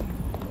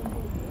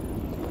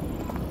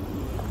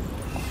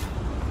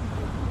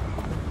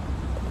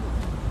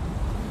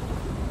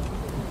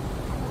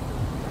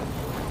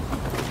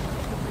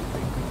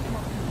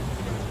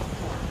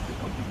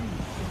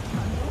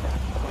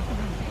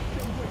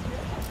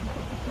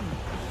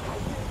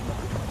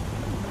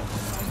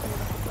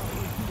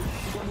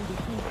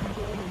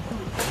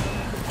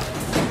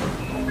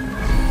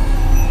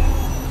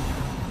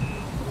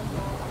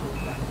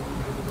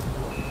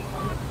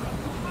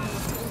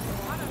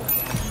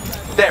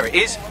 There it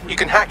is. You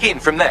can hack in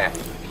from there.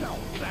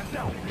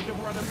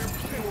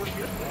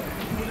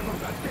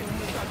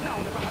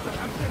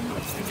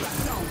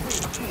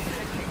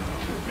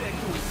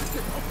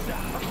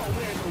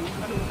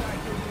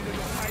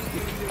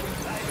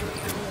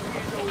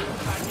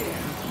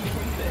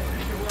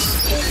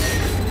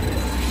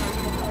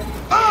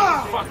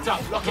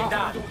 locked up. Lock it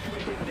down.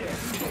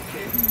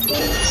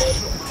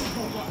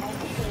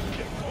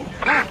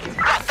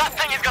 That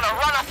thing is gonna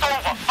run us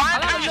over.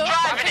 Find who's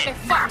driving it.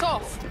 Fuck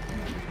off.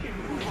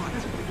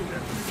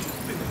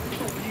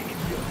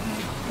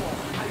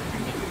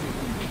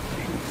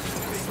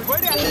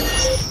 Ready?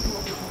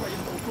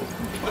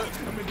 Look,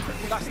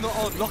 that's not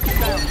odd. Lock it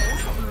down.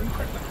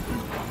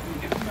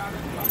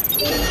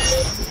 We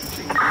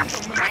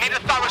need a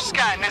thorough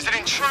scan. There's an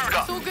intruder.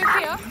 It's all good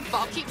here, but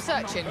I'll keep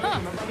searching. Huh?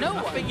 No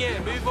one. Nothing here.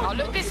 Move on. I'll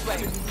look this way.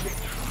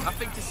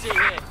 Nothing to see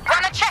here.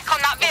 Run a check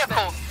on that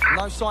vehicle.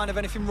 No sign of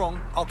anything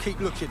wrong. I'll keep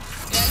looking.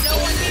 Yeah, no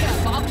one here,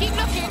 but I'll keep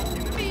looking.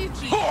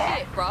 Spooky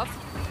shit, bruv.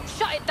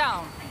 Shut it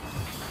down.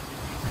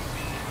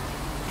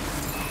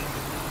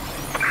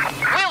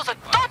 Wheels are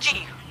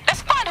dodgy.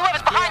 Let's find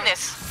whoever's behind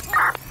this.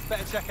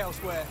 Better check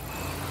elsewhere.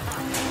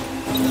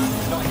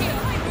 Not here.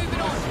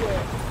 Moving on.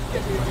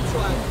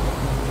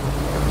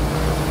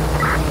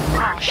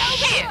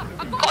 Shit!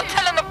 Gotta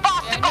tell him the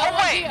bastard got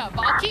away. Here,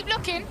 but I'll keep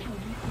looking.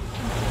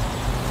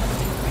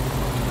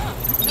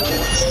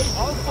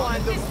 I'll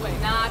find them. This way.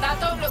 Nah, that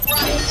don't look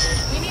right.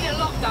 We need a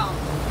lockdown.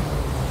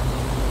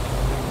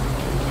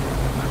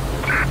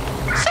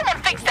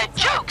 Someone thinks they're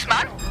jokes,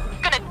 man.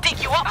 Gonna dig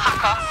you up,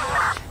 hacker.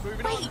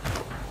 Wait,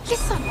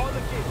 listen.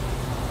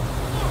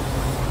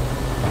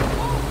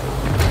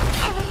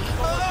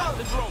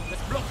 What's wrong?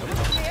 Let's block them.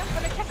 Here, I'm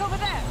gonna check over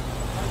there.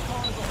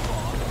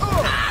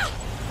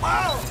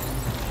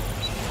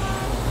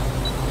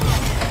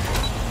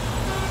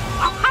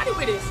 I'm happy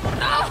with this.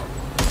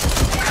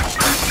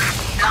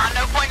 Nah,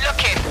 no point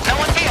looking. No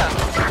one's here.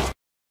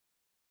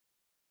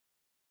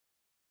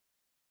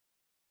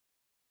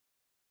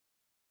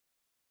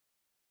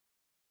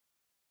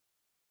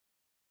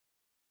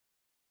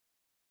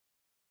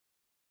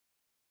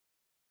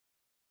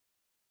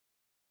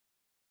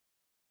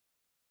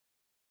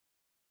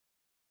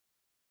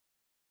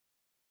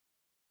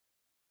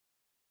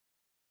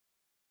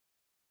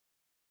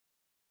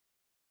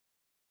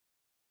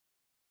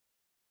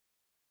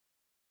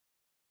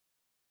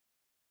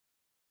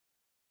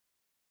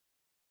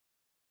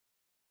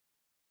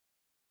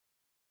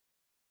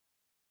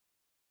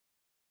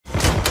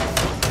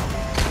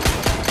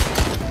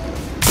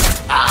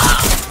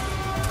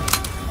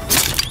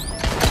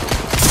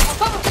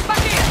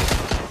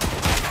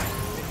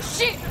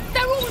 Shit,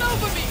 they're all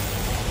over me.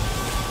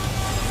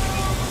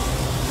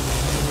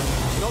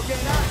 Not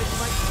getting out of this,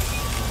 mate.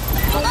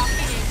 Oh, that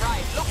thing ain't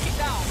right. Lock it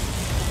down.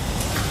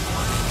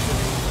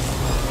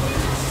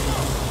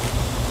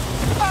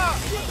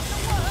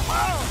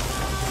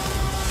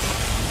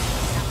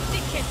 That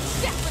dickhead's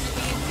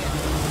definitely in here.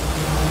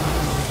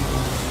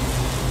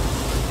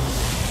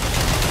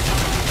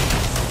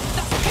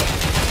 That's it.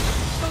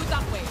 Go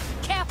that way.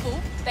 Careful,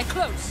 they're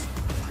close.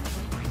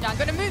 Now I'm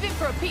gonna move in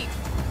for a peek.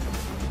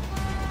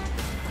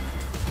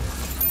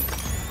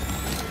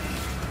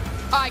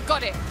 I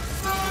got it.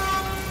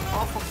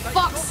 Oh, for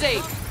fuck's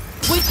sake.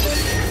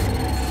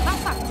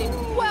 That's acting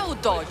well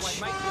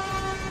dodged.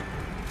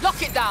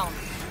 Lock it down.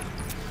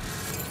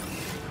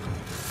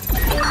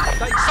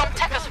 Some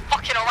techers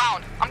fucking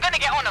around. I'm gonna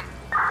get on them.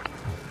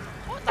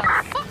 What the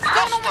fuck's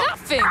going on with that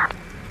thing?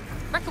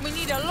 Reckon we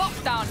need a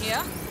lockdown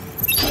here.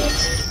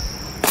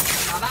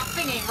 Now that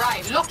thing ain't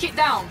right. Lock it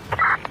down.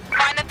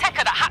 Find the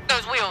techer that hacked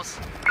those wheels.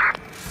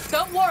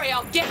 Don't worry,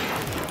 I'll get you.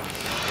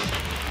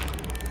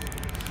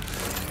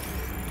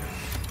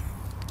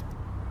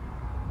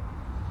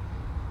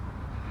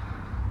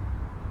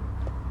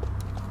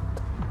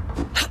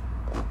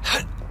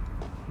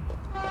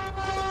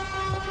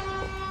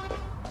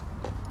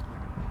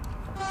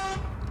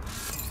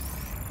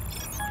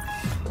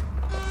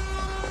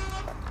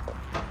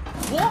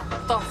 What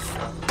the f...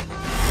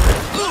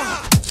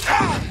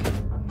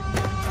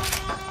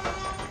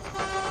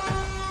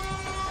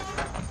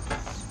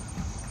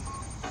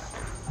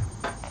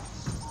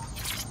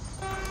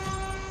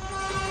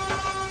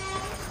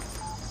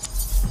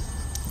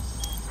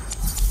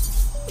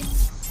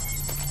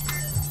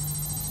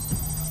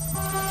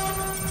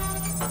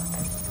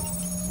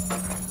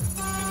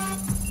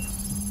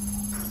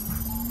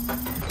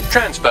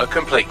 Transfer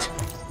complete.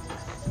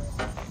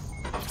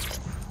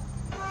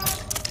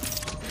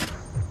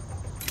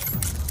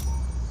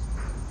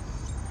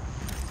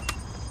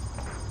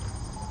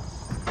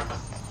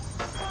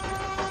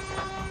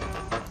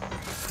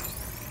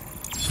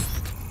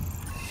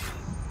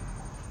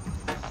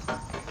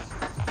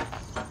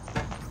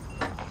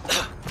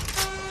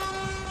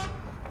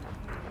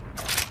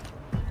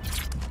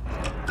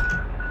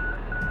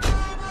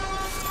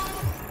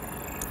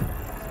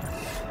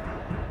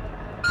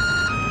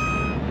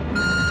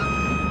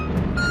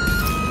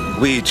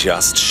 We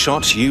just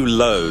shot you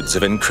loads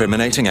of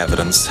incriminating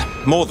evidence.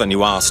 More than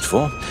you asked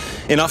for.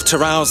 Enough to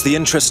rouse the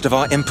interest of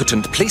our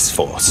impotent police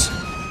force.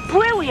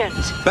 Brilliant!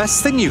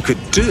 Best thing you could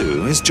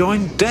do is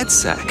join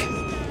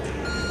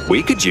DedSec.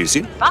 We could use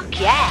you. Fuck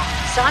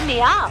yeah! Sign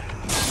me up!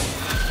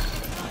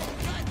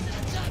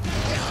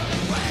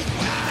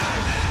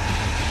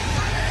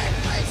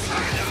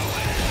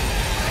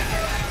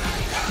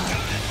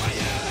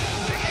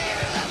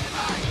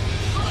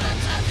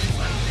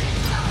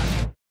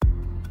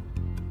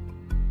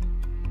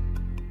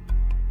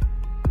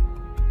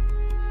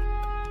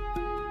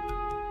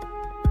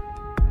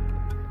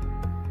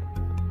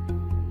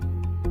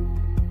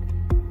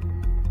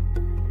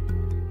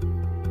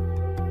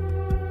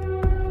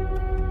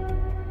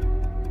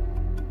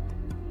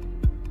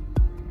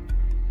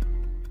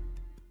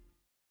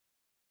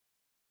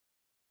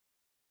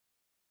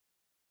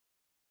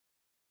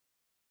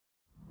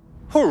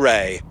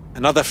 Hooray!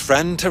 Another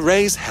friend to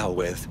raise hell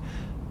with.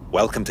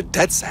 Welcome to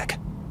DedSec.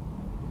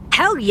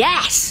 Hell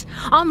yes!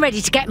 I'm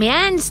ready to get my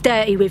hands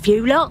dirty with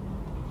you lot.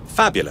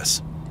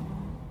 Fabulous.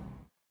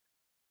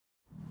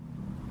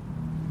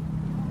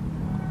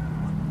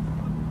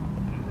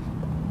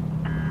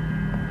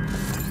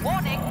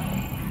 Warning.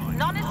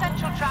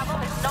 Non-essential travel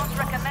is not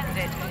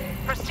recommended.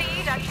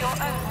 Proceed at your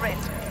own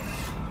risk.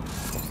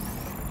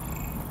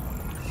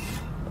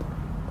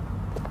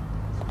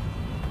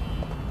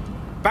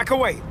 Back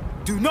away.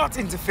 Do not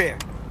interfere.